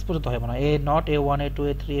A6 পর্যন্ত হয় মানে A not, A1, A2,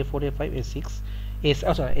 A3, A4, A5, A6,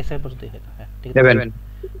 A7 পর্যন্তই হয়। হ্যাঁ ঠিক আছে,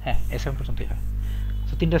 হ্যাঁ A7 পর্যন্তই হয়।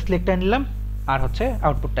 সো তিনটা সিলেক্টটা নিলাম, আর হচ্ছে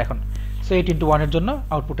আউটপুটটা এখন। সো 8x1 এর জন্য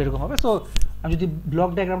আউটপুট এরকম হবে। সো আমি যদি ব্লক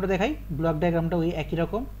ডায়াগ্রামটা দেখাই, ব্লক ডায়াগ্রামটা ওই একই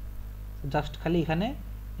রকম, জাস্ট খালি এখানে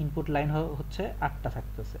ইনপুট লাইন হচ্ছে 8টা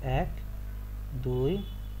থাকতেছে, 1 2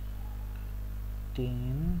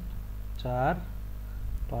 3 4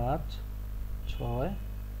 5 6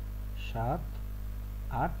 7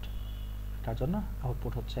 8, তার জন্য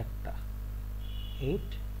আউটপুট হচ্ছে একটা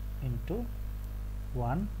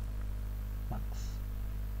 8x1 মার্কস।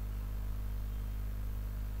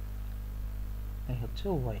 এই হচ্ছে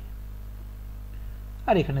ওয়াই।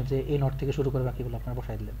 আর এখানে যে এ নট থেকে শুরু করে বাকিগুলো আপনারা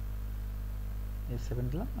বসাই দিলেন, A7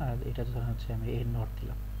 দিলাম, আর এটা ধরেন হচ্ছে আমি এ নট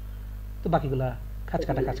দিলাম, তো বাকিগুলা খাঁচ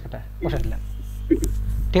কাটা বসাই দিলাম,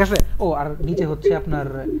 ঠিক আছে। ও আর নিচে হচ্ছে আপনার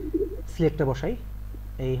সিলেক্টটা বসাই,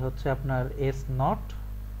 এই হচ্ছে আপনার S নট,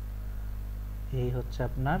 এই হচ্ছে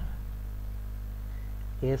আপনার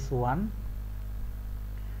S1,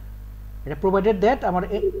 এটা প্রোভাইডেড দ্যাট আমার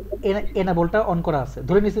এনাবলটা অন করা আছে,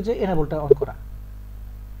 ধরে নিচ্ছে যে এনাবলটা অন করা,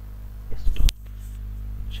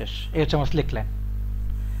 শেষ। এই হচ্ছে আমার সিলেক্ট লাইন।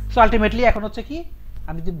 সো আলটিমেটলি এখন হচ্ছে কি,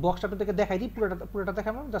 আমি যদি বক্সটা আপনাদেরকে দেখাই দিই, পুরোটা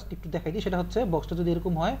দেখাবো, জাস্ট একটু দেখাই দিই। সেটা হচ্ছে বক্সটা যদি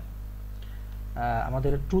এরকম হয়,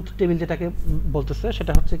 আমাদের ট্রুথ টেবিল যেটাকে বলতেছে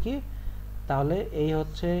সেটা হচ্ছে কি, তাহলে এই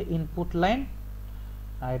হচ্ছে ইনপুট লাইন,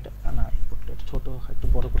 আর এটা না, ইনপুটটা ছোট, একটু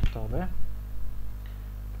বড় করতে হবে,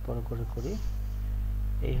 বড় করে করি।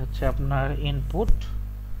 এই হচ্ছে আপনার ইনপুট,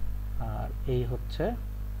 আর এই হচ্ছে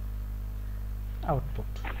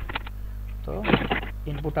আউটপুট। তো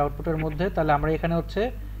ইনপুট আউটপুটের মধ্যে তাহলে আমরা এখানে হচ্ছে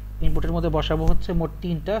ইনপুটের মধ্যে বসাবো হচ্ছে মোট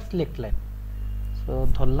 3টা সিলেক্ট লাইন। সো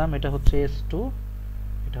ধরলাম এটা হচ্ছে S2,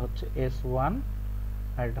 এটা হচ্ছে S1,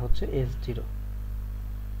 আর এটা হচ্ছে S0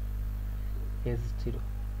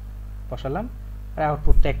 বসালাম, আর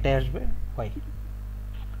আউটপুটটা একটাই আসবে Y।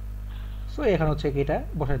 সো এখানে হচ্ছে এটা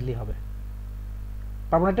বসাই দিলেই হবে,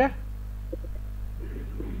 পারবো না এটা,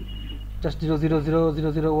 জাস্ট 0 0 0 0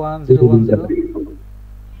 0 1 0 1 0।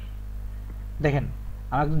 দেখেন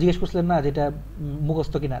আমাকে জিজ্ঞেস করছিলেন না যেটা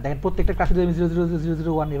মুখস্থ কিনা, দেখেন প্রত্যেকটা ক্লাসে যদি আমি 0 0 0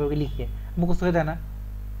 0 1 এভাবে লিখে মুখস্থ হয়ে যায় না।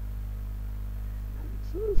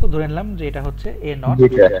 সো ধরে নিলাম যে এটা হচ্ছে A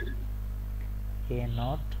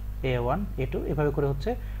নট, A1, A2 এভাবে করে হচ্ছে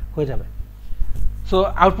হয়ে যাবে। সো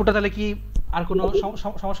আউটপুটটা তাহলে কি আর কোনো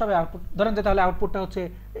সমস্যা হবে? আউটপুট ধরেন যে তাহলে আউটপুটটা হচ্ছে,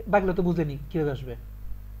 বাকিগুলো তো বুঝলেনি কিভাবে আসবে।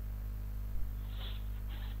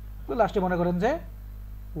 তো লাস্টে মনে করেন যে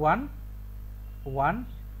 1 1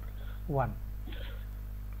 1,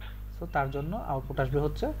 সো তার জন্য আউটপুট আসবে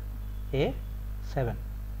হচ্ছে A7।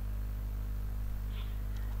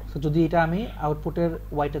 সো যদি এটা আমি আউটপুটের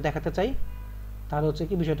ওয়াইটা দেখাতে চাই, তাহলে হচ্ছে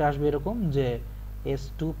কি বিষয়টা আসবে এরকম যে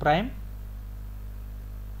S2 prime,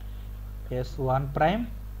 S1 prime,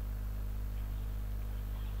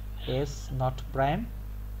 S not prime,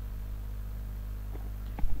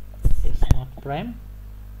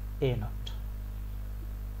 A not,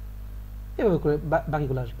 এভাবে করে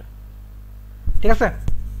বাকিগুলো আসবে, ঠিক আছে।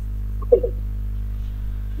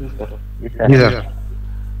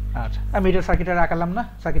 আচ্ছা, আমি এটা সার্কিটটা রাখলাম না,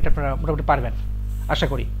 সার্কিটটা আপনারা মোটামুটি পারবেন আশা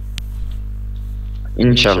করি,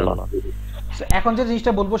 ইনশাআল্লাহ। এখন যে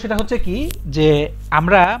জিনিসটা বলবো সেটা হচ্ছে কি, যে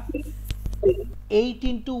আমরা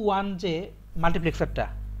 8x1 যে মাল্টিপ্লেক্সারটা,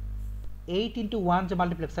 8x1 যে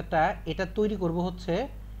মাল্টিপ্লেক্সারটা, এটা তৈরি করব হচ্ছে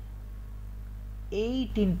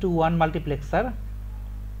 8x1 মাল্টিপ্লেক্সার,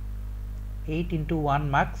 8x1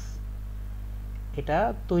 মার্কস, এটা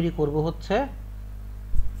তৈরি করব হচ্ছে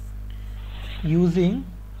using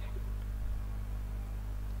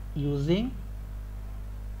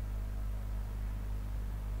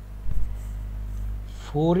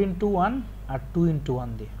 4x1 আর 2x1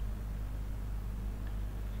 দিয়ে,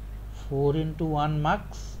 4x1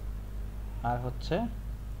 মার্কস আর হচ্ছে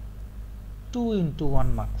 2x1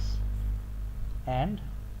 marks, and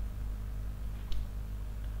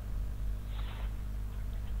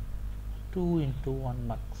 2x1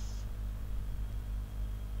 marks.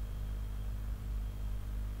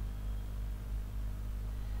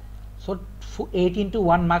 So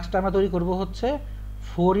 8x1 মার্কসটা আমরা তৈরি করব হচ্ছে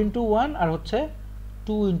 4x1 আর হচ্ছে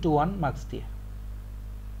 2x1 মার্কস দিয়ে।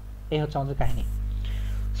 এই হচ্ছে আমাদের কাহিনী।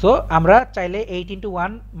 সো আমরা চাইলে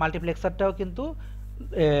 8x1 মাল্টিপ্লেক্সারটাও কিন্তু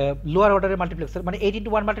লোয়ার অর্ডারের মাল্টিপ্লেক্সার, মানে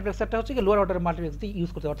 8x1 মাল্টিপ্লেক্সারটা হচ্ছে কি লোয়ার অর্ডারের মাল্টিপ্লেক্সার ইউজ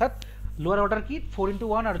করতে, অর্থাৎ লোয়ার অর্ডার কি 4 ×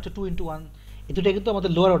 1 আর হচ্ছে 2 × 1, এই দুটো কিন্তু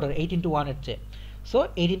আমাদের লোয়ার অর্ডার 8 × 1 এর চেয়ে। সো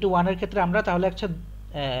 8 × 1 এর ক্ষেত্রে আমরা তাহলে একটা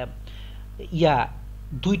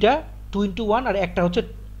দুইটা 2 × 1 আর একটা হচ্ছে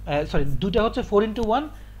সরি দুইটা হচ্ছে 4 × 1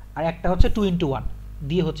 আর একটা হচ্ছে 2 × 1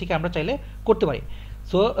 দিয়ে হচ্ছে কি আমরা চাইলে করতে পারি।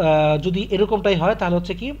 সো যদি এরকমটাই হয় তাহলে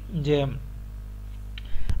হচ্ছে কি যে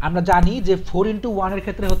আমরা জানি যে 4 × 1 এর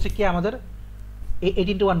ক্ষেত্রে হচ্ছে কি আমাদের 8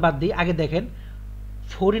 × 1 বাদ দিই, আগে দেখেন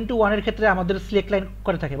 4 × 1 এর ক্ষেত্রে আমাদের সিলেক্ট লাইন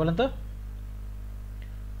করে থাকে বলেন তো?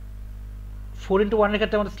 4 × 1 এর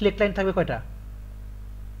ক্ষেত্রে আমাদের সিলেক্ট লাইন থাকবে কয়টা?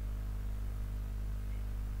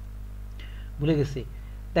 ভুলে গেছি,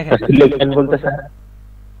 দেখেন সিলেক্ট লাইন বলতে স্যার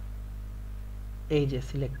এই যে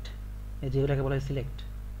সিলেক্ট, এই যে এটাকে বলা হয় সিলেক্ট।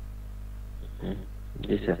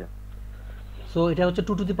 জি স্যার। সো এটা হচ্ছে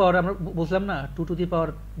 2 টু দি পাওয়ার, আমরা বুঝলাম না 2 টু দি পাওয়ার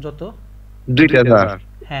যত দুইটা স্যার।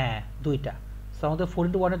 হ্যাঁ দুইটা। সো আমাদের 4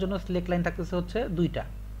 × 1 এর জন্য সিলেক্ট লাইন থাকতেছে হচ্ছে দুইটা।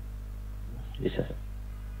 জি স্যার।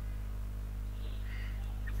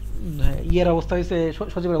 ইয়ের অবস্থা হয়েছে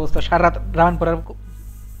সজীবের অবস্থা, সারা রাত রান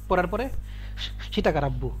পড়ার পরে সীতাকার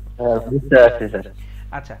আব্বু। বুঝতে পারছি স্যার।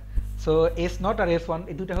 আচ্ছা, so S not R S one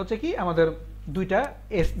এই দুইটা হচ্ছে কি আমাদের দুইটা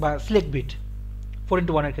এস বা সিলেক্ট বিট 4 ×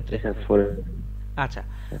 1 এর ক্ষেত্রে। আচ্ছা,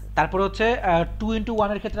 তারপরে হচ্ছে 2 × 1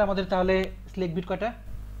 এর ক্ষেত্রে আমাদের তাহলে সিলেক্ট বিট কয়টা?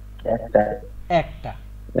 একটা। একটা।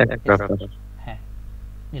 একটা স্যার। হ্যাঁ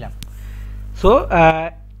নিলাম। সো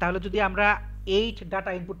তাহলে যদি আমরা 8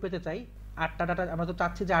 ডাটা ইনপুট পেতে চাই, 8টা ডাটা আমরা তো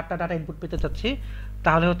চাচ্ছি যে 8টা ডাটা ইনপুট পেতে চাচ্ছি,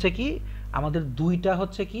 তাহলে হচ্ছে কি আমাদের দুইটা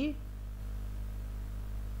হচ্ছে কি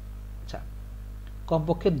আচ্ছা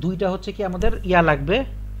কমপক্ষে দুইটা হচ্ছে কি আমাদের ইয়া লাগবে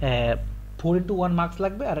 4 × 1 মার্কস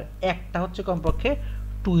লাগবে, আর একটা হচ্ছে কমপক্ষে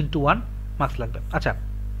 2 × 1 মার্কস লাগবে। আচ্ছা,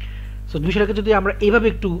 সো বিষয়টাকে যদি আমরা এইভাবে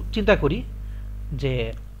একটু চিন্তা করি যে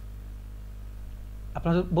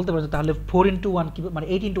আপনারা বলতে পারেন তাহলে 4 × 1 কিভাবে, মানে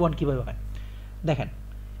 8 × 1 কিভাবে হয়? দেখেন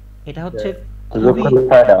এটা হচ্ছে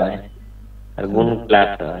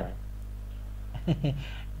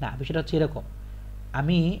না, বিষয়টা হচ্ছে এরকম,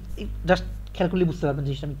 আমি জাস্ট খেয়াল করলে বুঝতে পারবেন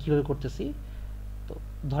জিনিসটা আমি কিভাবে করতেছি। তো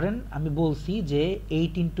ধরেন আমি বলছি যে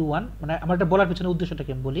 8 × 1, মানে আমার এটা বলার পিছনে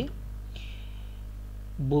উদ্দেশ্যটাকে আমি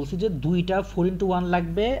বলছি যে দুইটা 4 × 1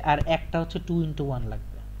 লাগবে আর একটা হচ্ছে 2 × 1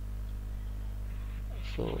 লাগবে।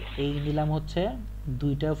 সো এই নিলাম হচ্ছে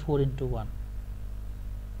দুইটা 4 × 1,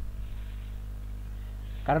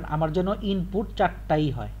 কারণ আমার জন্য ইনপুট 4টাই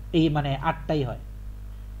হয়, এই মানে 8টাই হয়,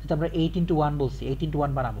 যেটা আমরা 8 × 1 বলছি, 8 ×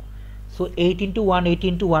 1 বানাবো। সো 8 × 1 8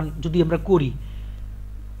 × 1 যদি আমরা করি,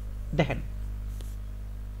 দেখেন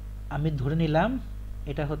আমি ধরে নিলাম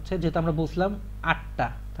এটা হচ্ছে, যেহেতু আমরা বলছিলাম 8টা,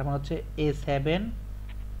 তার মানে হচ্ছে A7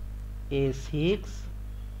 A6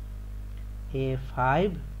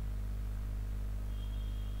 A5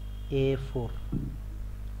 A4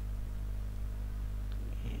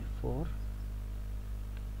 A4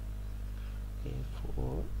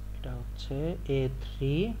 A4, এটা হচ্ছে A3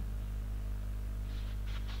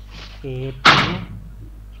 A2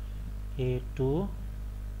 A2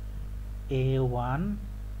 A1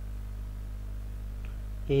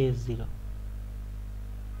 A0।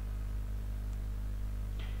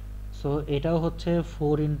 So এটাও হচ্ছে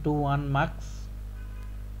 4 × 1 মার্কস,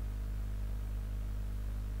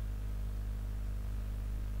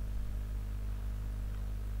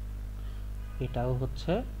 এটাও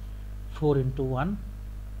হচ্ছে 4 × 1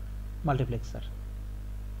 মাল্টিপ্লেক্সার।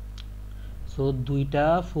 সো দুইটা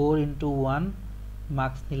 4 × 1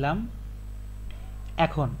 মার্কস নিলাম।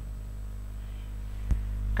 এখন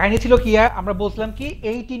কাহিনী ছিল কি, আমরা বলছিলাম কি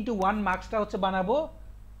 8 × 1 মার্কসটা হচ্ছে বানাবো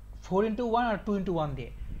 4 × 1 আর 2 × 1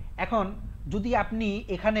 দিয়ে। এখন যদি আপনি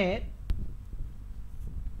এখানে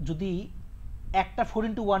যদি একটা 4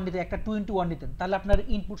 × 1 নিতেন, একটা 2 × 1 নিতেন, তাহলে আপনার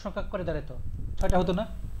ইনপুট সংখ্যা করে দাঁড়াতো 6টা হতো না?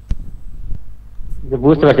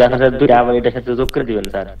 বুঝতে পারছি, আপনারা দুইটা আবার এটার সাথে যোগ করে দিবেন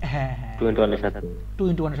স্যার। হ্যাঁ হ্যাঁ 2 × 1 এর সাথে 2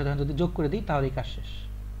 × 1 এর সাথে যদি যোগ করে দিই তাহলেই কাজ শেষ।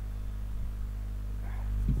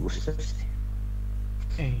 বুঝতে পারছি।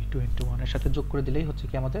 এই 2 × 1 এর সাথে যোগ করে দিলেই হচ্ছে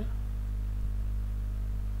কি আমাদের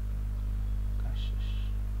কাজ শেষ।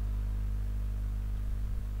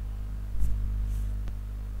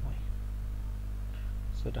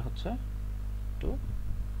 সো এটা হচ্ছে 2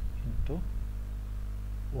 ×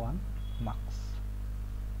 1 মার্কস,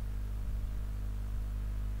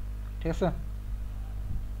 ঠিক আছে?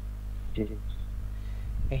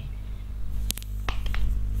 এই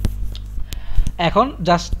এখন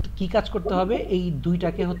জাস্ট কি কাজ করতে হবে, এই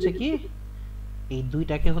দুইটাকে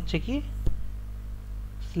হচ্ছে কি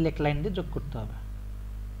সিলেক্ট লাইন দিয়ে যোগ করতে হবে।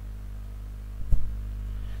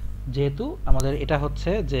 যেহেতু আমাদের এটা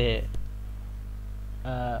হচ্ছে যে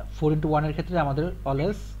 4 × 1 এর ক্ষেত্রে আমাদের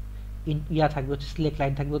অলওয়েজ ইয়া থাকবে হচ্ছে সিলেক্ট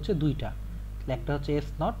লাইন থাকবে হচ্ছে দুইটা, একটা হচ্ছে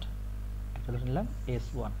S0, একটা ধরে নিলাম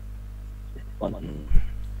S1।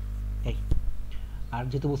 এই আর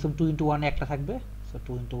যেহেতু বলছিলাম 2 into 1 একটা থাকবে, সো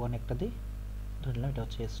 2 into 1 একটা দিই, ধরে নিলাম এটা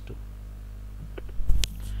হচ্ছে S2।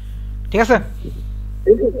 ঠিক আছে?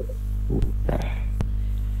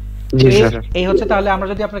 জি স্যার। এই হচ্ছে তাহলে আমরা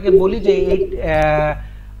যদি আপনাকে বলি যে এই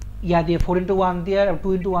ইয়া দিয়ে 4 into 1 দিয়ে 2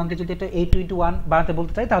 into 1 দিয়ে যদি এটা 8 into 1 বানাতে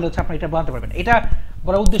বলতে চাই, তাহলে হচ্ছে আপনি এটা বানাতে পারবেন। এটা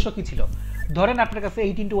বলার উদ্দেশ্য কি ছিল, ধরেন আপনার কাছে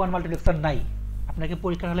 8 into 1 মাল্টিপ্লেক্সার নাই, আপনাকে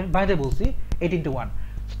পরীক্ষার হলে আমি বানাতে বলছি 8 into 1,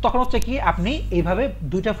 তখন হচ্ছে কি আপনি এইভাবে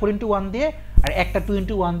দুইটা 4 into 1 দিয়ে আর একটা 2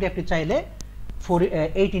 into 1 দিয়ে আপনি চাইলে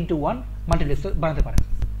 8 into 1 মাল্টিপ্লেক্সার বানাতে পারেন।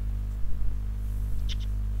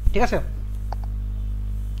 ঠিক আছে?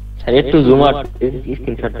 স্যার একটু জুম আউট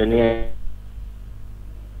স্ক্রিনশটটা নিয়ে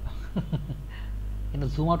কিন্তু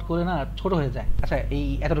জুম আউট করে না ছোট হয়ে যায়। আচ্ছা এই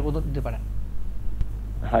এতটুকু দিতে পারেন।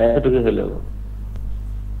 হ্যাঁ এতটুকু হলো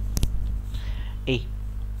এই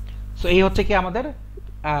সো এই হচ্ছে কি আমাদের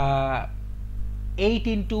 8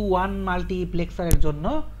 into 1 মাল্টিপ্লেক্সারের জন্য,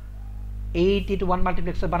 8 into 1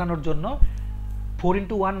 মাল্টিপ্লেক্সার বানানোর জন্য 4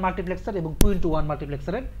 into 1 মাল্টিপ্লেক্সার এবং 2 into 1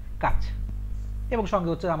 মাল্টিপ্লেক্সারের কাজ, এবং সঙ্গে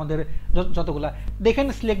হচ্ছে আমাদের যতগুলা দেখেন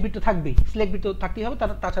সিলেক্ট বিট তো থাকবেই, সিলেক্ট বিট তো থাকতেই হবে,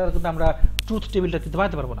 তাছাড়া কিন্তু আমরা ট্রুথ টেবিলটা কিন্তু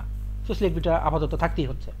বানাতে পারবো না। সো সিলেক্ট বিটটা আপাতত থাকতেই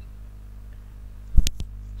হচ্ছে।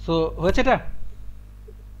 সো হয়েছে এটা?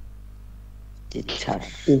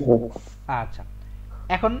 আচ্ছা,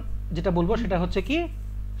 এখন যেটা বলবো সেটা হচ্ছে কি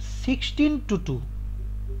 16 to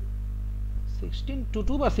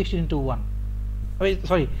 2 বা 16 into 1,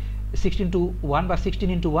 সরি 16 to 1 বা 16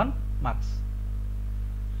 into 1 মার্কস।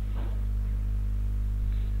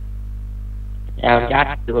 এখন কি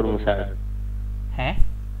 8 করব স্যার? হ্যাঁ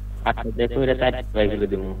 8 দেখো এটা 4 বাই করে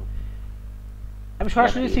দেব। আমি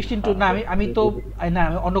সরাসরি 16 to না, আমি তো না,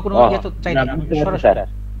 আমি অন্য কোনো ইয়ে তো চাই না, আমি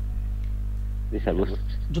সরাসরি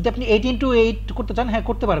যদি আপনি 18 to 8 করতে চান হ্যাঁ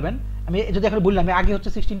করতে পারবেন। আমি যদি এখন বললাম আমি আগে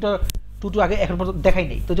হচ্ছে 16 to 2 আগে এখন পর্যন্ত দেখাই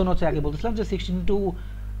নেই, তো জন্য হচ্ছে আগে বলছিলাম যে 16 to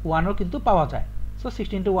 1 ও কিন্তু পাওয়া যায়। সো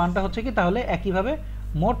 16 to 1টা হচ্ছে কি তাহলে একইভাবে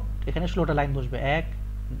মোট এখানে 16টা লাইন বসবে, 1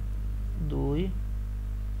 2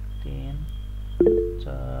 3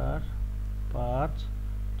 4 5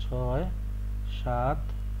 6 7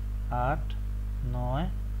 8 9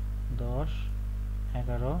 10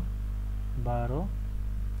 11 12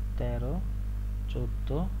 13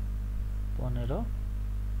 14 15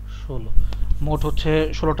 16 মোট হচ্ছে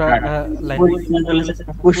 16টা লাইন।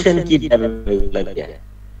 কোশ্চেন কি লাগে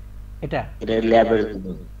এটা ল্যাবের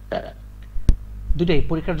দুইটাই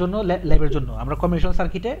পরীক্ষার জন্য, ল্যাবের জন্য। আমরা কম্বিনেশন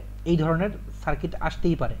সার্কিটে এই ধরনের সার্কিট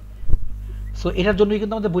আসতেই পারে। সো এটার জন্যই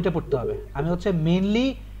কিন্তু আমাদের বইটা পড়তে হবে। আমি হচ্ছে মেইনলি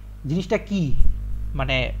জিনিসটা কি,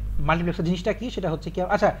 মানে মাল্টিপ্লেক্সার জিনিসটা কি সেটা হচ্ছে কি।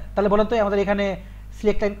 আচ্ছা তাহলে বলেন তো আমাদের এখানে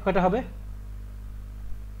সিলেক্ট টাইম কয়টা হবে?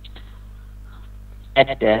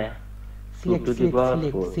 একটা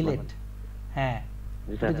সিলেক্ট হ্যাঁ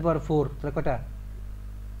 2 to the power 4, তাহলে কয়টা?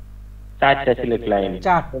 4টা সিলেক্ট লাইন।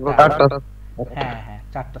 4টা। হ্যাঁ হ্যাঁ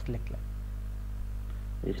 4টা সিলেক্ট লাইন,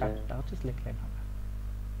 4টা হচ্ছে সিলেক্ট লাইন হবে।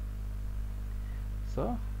 সো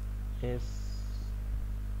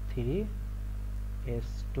S3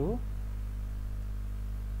 S2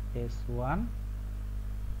 S1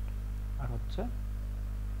 আর হচ্ছে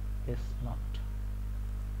S0।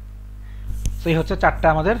 সো এই হচ্ছে 4টা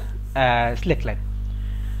আমাদের সিলেক্ট লাইন।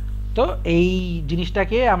 তো এই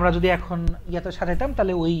জিনিসটাকে আমরা যদি এখন ইয়াতে সাজাইতাম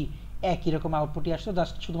তাহলে ওই একই রকম আউটপুটই আসতো,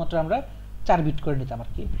 জাস্ট শুধুমাত্র আমরা 4 বিট করে নিতাম আর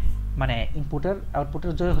কি। মানে ইনপুটের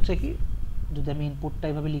আউটপুটের জন্য হচ্ছে কি, যদি আমি ইনপুটটা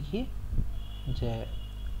এইভাবে লিখি যে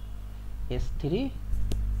S3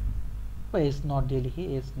 বা S0 দিয়ে লিখি,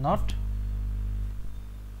 S0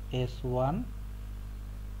 S1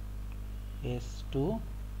 S2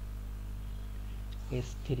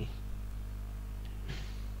 S3,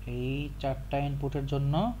 এই 4টা ইনপুটের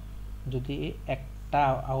জন্য যদি একটা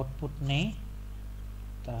আউটপুট নেই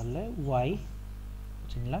তাহলে y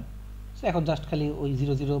চিনলাম। সো এখন জাস্ট খালি ওই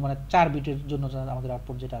 0 0 মানে 4 বিটের জন্য আমাদের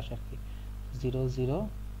আউটপুট যেটা আসে আর কি 0 0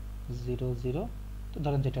 0 0। তো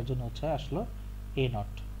ধরেন যেটার জন্য হচ্ছে আসলো A0,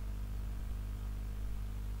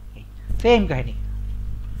 সেম কাহিনী।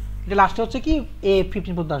 এটা লাস্টে হচ্ছে কি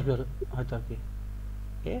A15 পর্যন্ত আসবে হয়তো আর কি,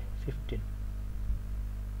 A15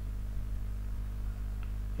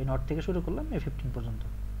 এই নট থেকে শুরু করলাম A15 পর্যন্ত।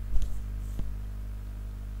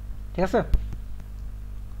 ঠিক আছে?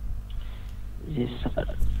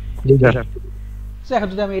 সো এখন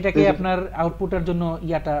যদি আমি এটাকে আপনার আউটপুটের জন্য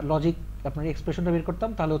ইয়াটা লজিক আপনার এক্সপ্রেশনটা বের করতাম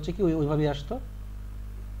তাহলে হচ্ছে কি ওইভাবেই আসতো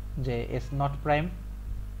যে S0 প্রাইম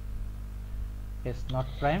হ্যাঁ S1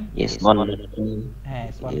 prime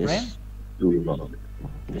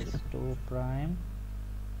S2 prime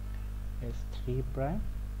S3 prime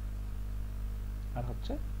আর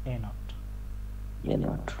হচ্ছে A0।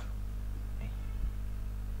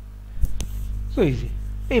 সো ইজি,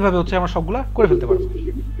 এইভাবে হচ্ছে আমরা সবগুলা করে ফেলতে পারবো।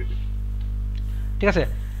 ঠিক আছে?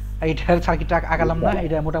 এইটার সার্কিটটা আঁকালাম না,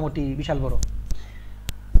 এটা মোটামুটি বিশাল বড়।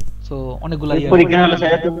 সো অনেকগুলা ইয়ে পরীক্ষা হলো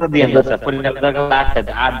স্যার তোমরা দিয়ে দাও স্যার পরীক্ষা দরকার হলে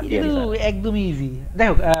 8 দিয়ে কিন্তু স্যার একদমই ইজি। যাই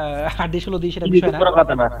হোক 8 দিয়ে সেটা বিষয় না। পুরো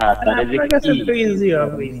কথা না স্যার তাহলে যে আপনার কাছে কি তো ইজি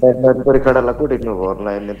হবে। পরীক্ষাটা কঠিন হবো,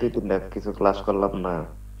 অনলাইনে 2-3টা কিছু ক্লাস করলাম না।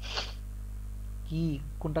 কি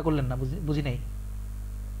কোনটা করলেন না বুঝি নাই।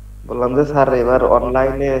 বললাম যে স্যার এবার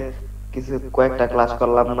অনলাইনে কিছু কয়েকটা ক্লাস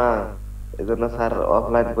করলাম না, এজন্য স্যার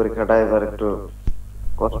অফলাইন পরীক্ষাটা এবার একটু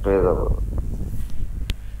কষ্ট হয়ে যাবে।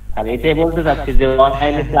 আর এটাই বলতে চাচ্ছি যে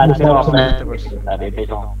অনলাইনে ক্লাস করে অফলাইনে স্যার এটাই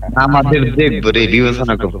সমস্যা আমাদের দেখবো রে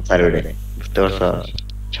বিবেচনা করবো স্যার ওরে, বুঝতে পারছো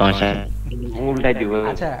সমস্যা? উল্টাই দিব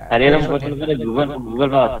আচ্ছা, আর এরকম কোশ্চেন করে গুগল গুগল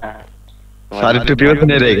পাওয়া যায় স্যার একটু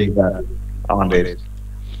বিবেচনা রেখে আমাদের।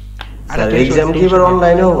 আরে স্যার এক্সাম কি এবার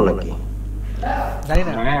অনলাইনে হবে নাকি? জানি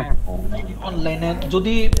না হ্যাঁ অনলাইনে,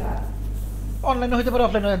 যদি অনলাইনে হতে পারে,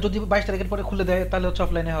 অফলাইনে যদি 22 তারিখের পরে খুলে দেয় তাহলে হচ্ছে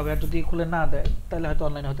অফলাইনে হবে, আর যদি খুলে না দেয় তাহলে হয়তো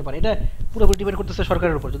অনলাইনে হতে পারে। এটা পুরোপুরি ডিপেন্ড করতেছে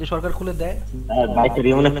সরকারের উপর। যদি সরকার খুলে দেয়, আর বাইরে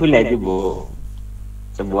মনে খুলে দিব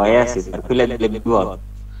তো ভয় আছে স্যার খুলে দিলে বিপদ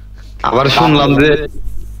আবার শুনলাম যে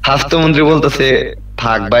স্বাস্থ্যমন্ত্রী বলতেছে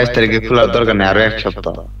থাক 22 তারিখে খোলার দরকার নেই, আরো 1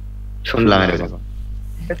 সপ্তাহ শুনলাম এরকম।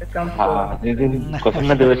 হ্যাঁ যেদিন কথা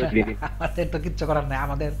না দেবে সেদিন আমাদের তো কিচ্ছু করার নাই।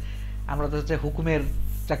 আমরা তো হচ্ছে হুকুমের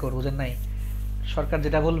চাকর, বুঝেন নাই? সরকার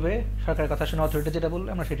যেটা বলবে, সরকারের কথা শুনে অথরিটি যেটা বলবে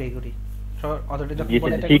আমরা সেটাই করি। অথরিটি যখন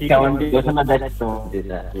বলে এটা ঠিক করি, কেমন ঘোষণা দেয় স্বাস্থ্যমন্ত্রী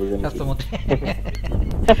স্যার স্বাস্থ্যমন্ত্রী।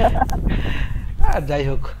 আর যাই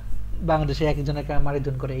হোক, বাংলাদেশে এক একজনের কাম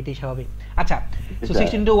আরেকজন করে, এটাই স্বাভাবিক। আচ্ছা, সো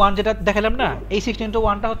 16:1 যেটা দেখালাম না, এই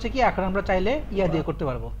 16:1টা হচ্ছে কি এখন আমরা চাইলে ইয়া দিয়ে করতে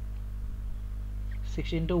পারবো।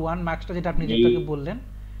 16:1 মার্কসটা যেটা আপনি যেটাকে বললেন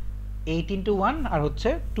 8:1 আর হচ্ছে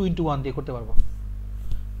 2:1 দিয়ে করতে পারবো।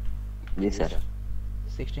 জি স্যার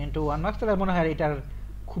 16:1 মার্কস, তাহলে মনে হয় এটার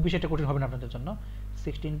খুব বেশি একটা কঠিন হবে না আপনাদের জন্য।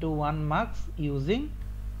 16:1 মার্কস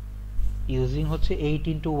ইউজিং হচ্ছে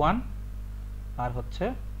 8:1 আর হচ্ছে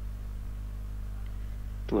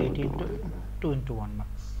 2:1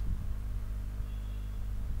 marks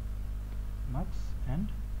and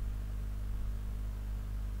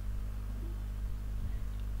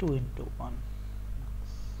 2:1 marks.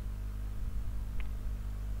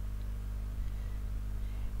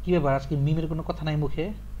 কি ব্যাপার, আজকে মিমের কোনো কথা নাই মুখে?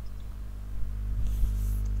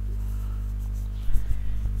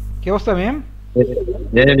 কি অবস্থা মিম?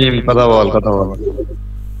 কথা বল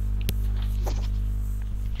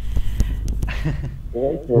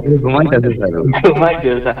ঘুমাইতেছে স্যার। ঘুমাইতে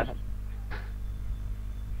স্যার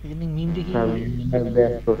মিম দেখি।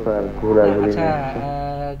 ব্যস্ত স্যার, ঘোরাঘুরি। আচ্ছা,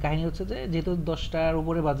 কাহিনী হচ্ছে যে যেহেতু 10টার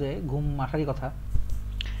উপরে বাজে, ঘুম আসারই কথা।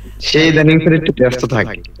 সেই ইদানিং স্যার একটু ব্যস্ত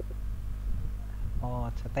থাকি। ও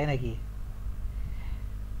আচ্ছা, তাই নাকি?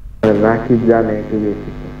 রাকিব জানে একটু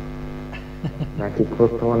বেশি, রাকিব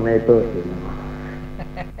খোঁজ খবর নেই তো।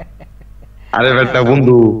 আরে বেটা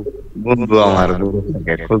বন্ধু আমার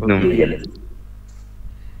খোঁজ নেই গেলে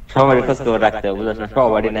সবারই খোঁজ খবর রাখতে হবে বুঝছ না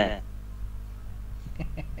সবারই না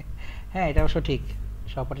হ্যাঁ, এটা অবশ্য ঠিক,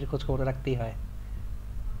 সব পার্টির খোঁজ খবর রাখতেই হয়,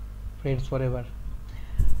 ফ্রেন্ডস ফরএভার।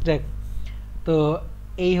 যাক, তো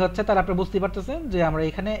এই হচ্ছে, তাহলে আপনি বুঝতে পারতেছেন যে আমরা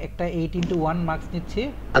এখানে একটা 8:1 মার্কস নিচ্ছি।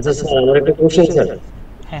 আচ্ছা স্যার আমার একটা কোশ্চেন স্যার।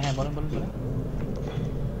 হ্যাঁ হ্যাঁ, বলেন।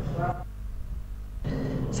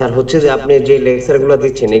 স্যার হচ্ছে যে আপনি যে লেকচারগুলো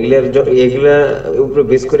দিচ্ছেন এগুলার উপরে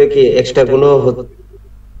বেস করে কি এক্সট্রা কোনো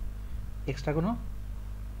এক্সট্রা কোনো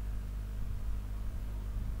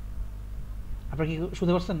আপনারা কি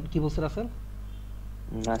শুনতে পারছেন কি বলছে রাসেল?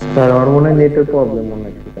 স্যার ওর মনে হয় নেটের প্রবলেম মনে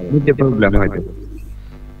হচ্ছে। নিতে প্রবলেম হয়তো।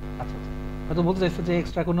 আচ্ছা, হয়তো বলতে চাইছে যে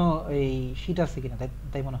এক্সট্রা কোনো এই শীট আছে কিনা,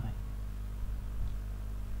 তাই মনে হয়।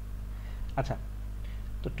 আচ্ছা,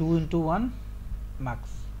 তো 2:1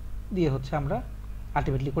 মার্কস দিয়ে হচ্ছে আমরা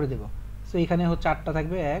আলটিমেটলি করে দেব। সো এখানে হচ্ছে 8টা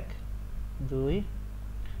থাকবে, 1 2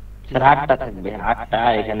 স্যার 8টা থাকবে 8টা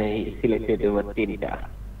এখানে সিলেক্টেড হবে 3টা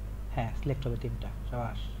হ্যাঁ, সিলেক্ট হবে 3টা।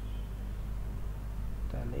 শাবাশ,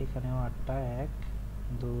 তাহলে এখানেও 8টা 1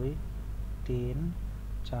 2 3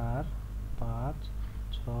 4 5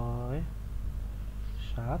 6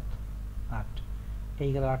 7 8 এই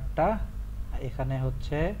গেল 8টা। এখানে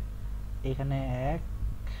হচ্ছে এখানে 1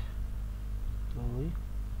 2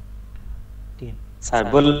 3। স্যার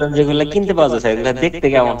বললেন যেগুলো কিনতে পাওয়া যায় এগুলো দেখতে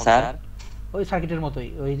কেমন স্যার? ওই সার্কিটের মতোই,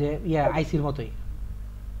 ওই যে আইসির মতোই।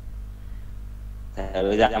 স্যার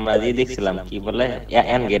ওই যে আমরা যে দেখছিলাম কি বলে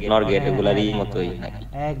এন গেট নর গেট এগুলারই মতোই নাকি?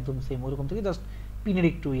 একদম সেম ওরকম থেকে, জাস্ট পিনের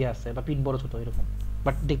একটু আছে বা পিন বড় ছোট এরকম,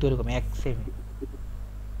 বাট দেখতে এরকম এক সেম।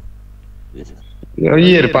 ওই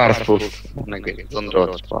এর পাসপোর্ট নাকি যন্ত্র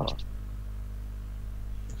পাস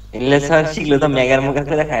ইনলে স্যার শিখলে তো মেগার মুখে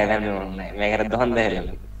করে খায় না মনে নাই মেগার দহন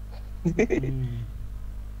দেখালাম।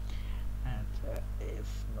 আচ্ছা, ইজ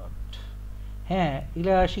নট। হ্যাঁ,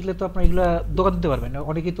 এগুলা শিখলে তো আপনার এগুলা দোকান দিতে পারবেন,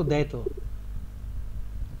 অনেকেই তো দেয় তো।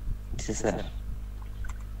 জি স্যার।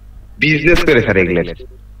 বিজনেস করে স্যার এগুলো।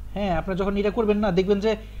 হ্যাঁ, আপনারা যখন এটা করবেন না, দেখবেন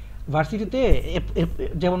যে ভার্সিটিতে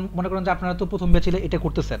যেমন মনে করেন যে আপনারা তো প্রথম ব্যাচে এটা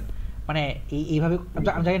করতেছেন, মানে এইভাবে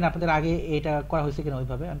আমি জানি না আপনাদের আগে এটা করা হয়েছে কিনা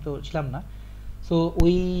ওইভাবে, আমি তো ছিলাম না। সো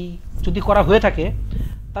ওই যদি করা হয়ে থাকে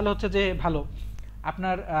তাহলে হচ্ছে যে ভালো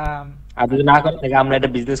আপনার আর যদি না করে থাকে আমরা এটা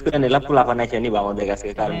বিজনেস করে নিলাম, পোলাপান এসে নিব আমাদের কাছে,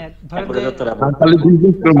 কারণ ধরেন তারপরে যে যতটা তাহলে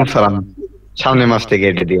বিজনেস করবো স্যার আমি সামনের মাস থেকে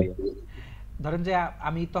এটা দিয়ে। ধরেন যে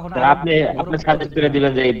আমি তখন আপনি সাজেস্ট করে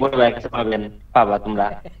দিবেন যে এই বড় ভাইয়ের কাছে পাবা তোমরা,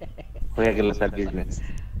 হয়ে গেল স্যার বিজনেস।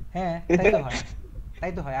 হ্যাঁ,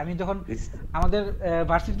 তাই তো হয়। আমি যখন আমাদের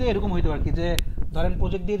ভার্সিটিতে এরকম হইতো আর কি, যে ধরেন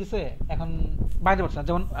প্রজেক্ট দিয়ে দিছে, এখন বানাতে পারছে না।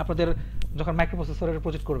 যেমন আপনাদের যখন মাইক্রোপ্রসেসরের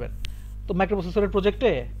প্রজেক্ট করবেন, তো মাইক্রোপ্রসেসরের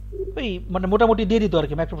প্রজেক্টে ওই মানে মোটামুটি দিয়ে দিত আর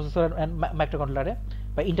কি, মাইক্রোপ্রসেসর অ্যান্ড মাইক্রোকন্ট্রোলারে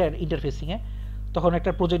বা ইন্টারফেসিংয়ে। তখন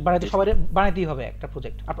একটা প্রজেক্ট বানাইতে সবাই বানাইতেই হবে, একটা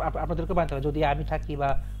প্রজেক্ট আপনাদেরকে বানাতে হবে, যদি আমি থাকি বা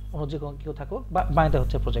অন্য যে কেউ থাকুক, বানাতে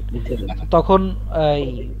হচ্ছে প্রজেক্ট। তখন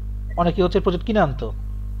অনেকে হচ্ছে প্রজেক্ট কিনে আনতো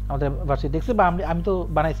আমাদের ভার্সিটি, দেখছি বা আমি তো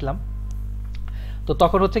বানাইছিলাম। তো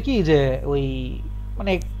তখন হচ্ছে কি যে ওই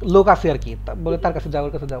মানে লোক আছে আর কি, বলে তার কাছে যাও,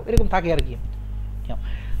 ওর কাছে যাও, এরকম থাকে আর কি।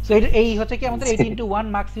 সো এই হচ্ছে কি আমাদের 8x1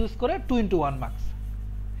 মার্কস ইউজ করে 2x1 মার্কস।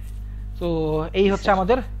 তো এই হচ্ছে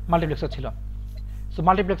আমাদের মাল্টিপ্লেক্সার ছিল। সো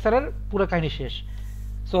মাল্টিপ্লেক্সারের পুরো কাহিনী শেষ।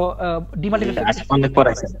 সো ডিমাল্টিপ্লেক্সার অনেক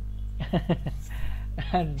পড়াইছে,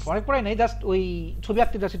 অনেক পড়াই নাই, জাস্ট ওই ছবি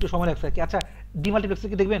আঁকতে জাস্ট একটু সময় লাগছে আর কি। আচ্ছা,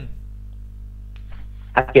 ডিমাল্টিপ্লেক্সার কি দেখবেন?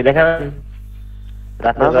 আজকে দেখাবেন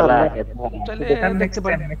রাতের বেলা? তাহলে দেখতে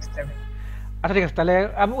পারেন। আচ্ছা ঠিক আছে, তাহলে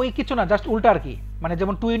আমি ওই কিছু না, জাস্ট উল্টা আর কি, মানে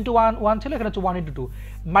যেমন 2x1 ছিল, এখানে হচ্ছে 1x2।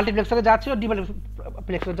 মাল্টিপ্লেক্সারে যা ছিল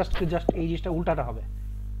ডিমাল্টিপ্লেক্সারে জাস্ট এই জিনিসটা উল্টাটা হবে,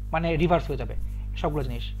 মানে রিভার্স হয়ে যাবে সবগুলো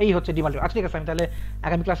জিনিস। এই হচ্ছে ডিমাল্টিপ্লেক্সার। আচ্ছা ঠিক আছে, আমি তাহলে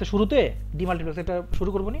আগামী ক্লাসে শুরুতে ডিমাল্টিপ্লেক্সারটা শুরু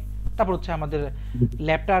করবো নি, তারপর হচ্ছে আমাদের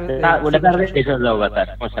ল্যাবটার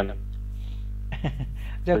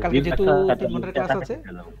কালকে যেহেতু 3 ঘন্টার ক্লাস আছে,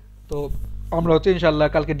 তো আমরা হচ্ছে ইনশাআল্লাহ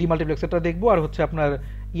কালকে ডিমাল্টিপ্লেক্সারটা দেখবো, আর হচ্ছে আপনার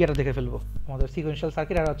ইয়েটা দেখে ফেলবো, আমাদের সিকোয়েন্সিয়াল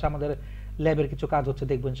সার্কিট, আর হচ্ছে আমাদের ল্যাবের কিছু কাজ হচ্ছে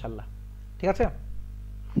দেখবো ইনশাআল্লাহ। ঠিক আছে?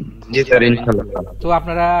 জি স্যার, ইনশাআল্লাহ। তো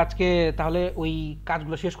আপনারা আজকে তাহলে ওই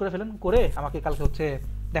কাজগুলো শেষ করে ফেলেন, করে আমাকে কালকে হচ্ছে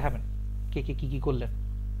দেখাবেন কে কি করলেন।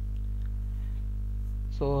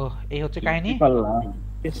 সো এই হচ্ছে কাহিনী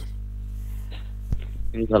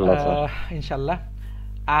ইনশাআল্লাহ।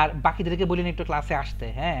 আর বাকিদেরকে বলিনি একটু ক্লাসে আসতে।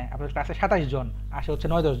 হ্যাঁ, আপনাদের ক্লাসে 27 জন, আসে হচ্ছে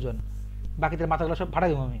 9-10 জন, বাকিদের মাথাগুলো সব ভাড়া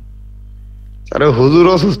দেবো আমি। আরে হুজুর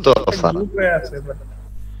অসুস্থ স্যার,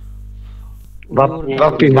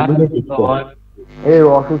 এই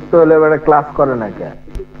অসুস্থ হলে এবারে ক্লাস করে না কে?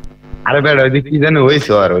 আরে বেড়া ওই কি জানি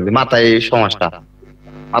হইছে, আর ওই মাথায় সমস্যা,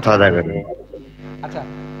 মাথা জায়গা। আচ্ছা,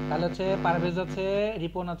 তাহলে হচ্ছে পারভেজ আছে,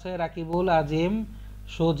 রিপন আছে, রাকিবুল, আজিম,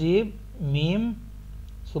 সজীব, মিম,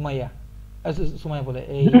 সুমাইয়া বলে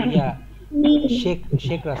এই ইয়া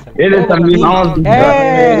শেখ রাসেল। এই যে স্যার মিম আওয়াজ দিচ্ছে,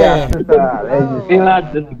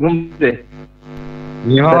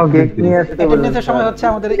 মিম আওয়াজ দিচ্ছে। অ্যাটেন্ডেন্সের সময় হচ্ছে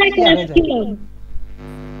আমাদের ইয়া হয়ে যায়,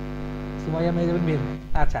 সুমাইয়া মেয়ে যাবেন মিম।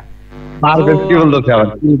 আচ্ছা, পারভেজ কি বলতেছে আবার,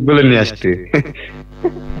 কি বলে নিয়ে আসছে?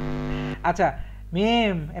 আচ্ছা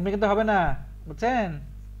মিম, এমনি কিন্তু হবে না, বুঝছেন?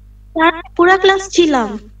 পুরা ক্লাস ছিলাম।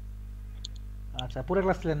 আচ্ছা, পুরো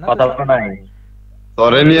ক্লাস ছিলেন না? কথা বলা নাই,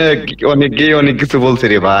 তোরে নিয়ে অনেকেই অনেক কিছু বলছে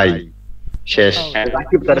রে ভাই, শেষ।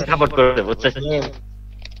 রাকিব তারে সাপোর্ট করতে বুঝছিস?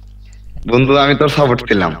 বন্ধু আমি তোর সাপোর্ট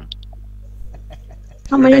ছিলাম।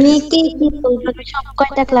 আমার নিয়ে কে কি বলবে, আমি সব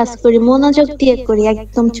কয়টা ক্লাস করি, মনোযোগ দিয়ে করি,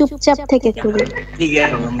 একদম চুপচাপ থেকে করি। ঠিক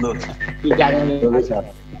আছে বন্ধু, ঠিক আছে।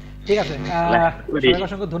 ঠিক আছে, সবাইকে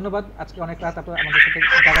অসংখ্য ধন্যবাদ আজকে অনেক রাত আমাদের সাথে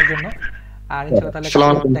থাকার জন্য। আর ইনশাআল্লাহ তাহলে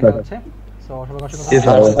দেখা হচ্ছে। সো সবাইকে অসংখ্য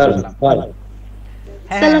ধন্যবাদ।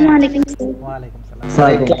 আসসালামু আলাইকুম। ওয়া আলাইকুম সালাম।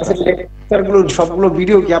 স্যার ক্লাসের লেকচারগুলো সবগুলো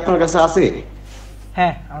ভিডিও কি আপনার কাছে আছে?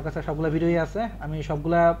 হ্যাঁ, আমার কাছে সবগুলো ভিডিওই আছে, আমি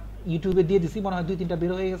সবগুলা ইউটিউবে দিয়ে দিছি, মনে হয় 2-3টা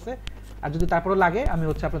বের হয়ে গেছে। আর যদি তারপরে লাগে আমি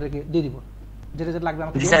হচ্ছে আপনাদেরকে দিয়ে দিব, যেটা লাগবে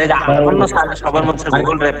আমাকে। সবার মধ্যে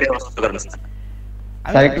গুগল ড্রাইভ ব্যবস্থা করবেন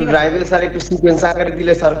স্যার একটু ড্রাইভে স্যার একটু সিকোয়েন্স আকারে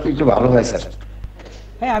দিলে স্যার একটু ভালো হয় স্যার।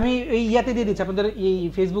 হ্যাঁ, আমি এই ইয়াতে দিয়ে দিচ্ছি, আপনাদের এই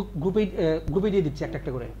ফেসবুক গ্রুপে দিয়ে দিচ্ছি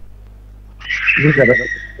একটা করে।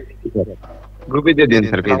 গ্রুপে দিয়ে দিন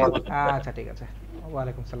স্যার প্লিজ। আচ্ছা ঠিক আছে। ওয়া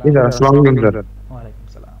আলাইকুম সালাম। আসসালামু আলাইকুম স্যার। ওয়া আলাইকুম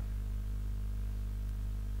সালাম।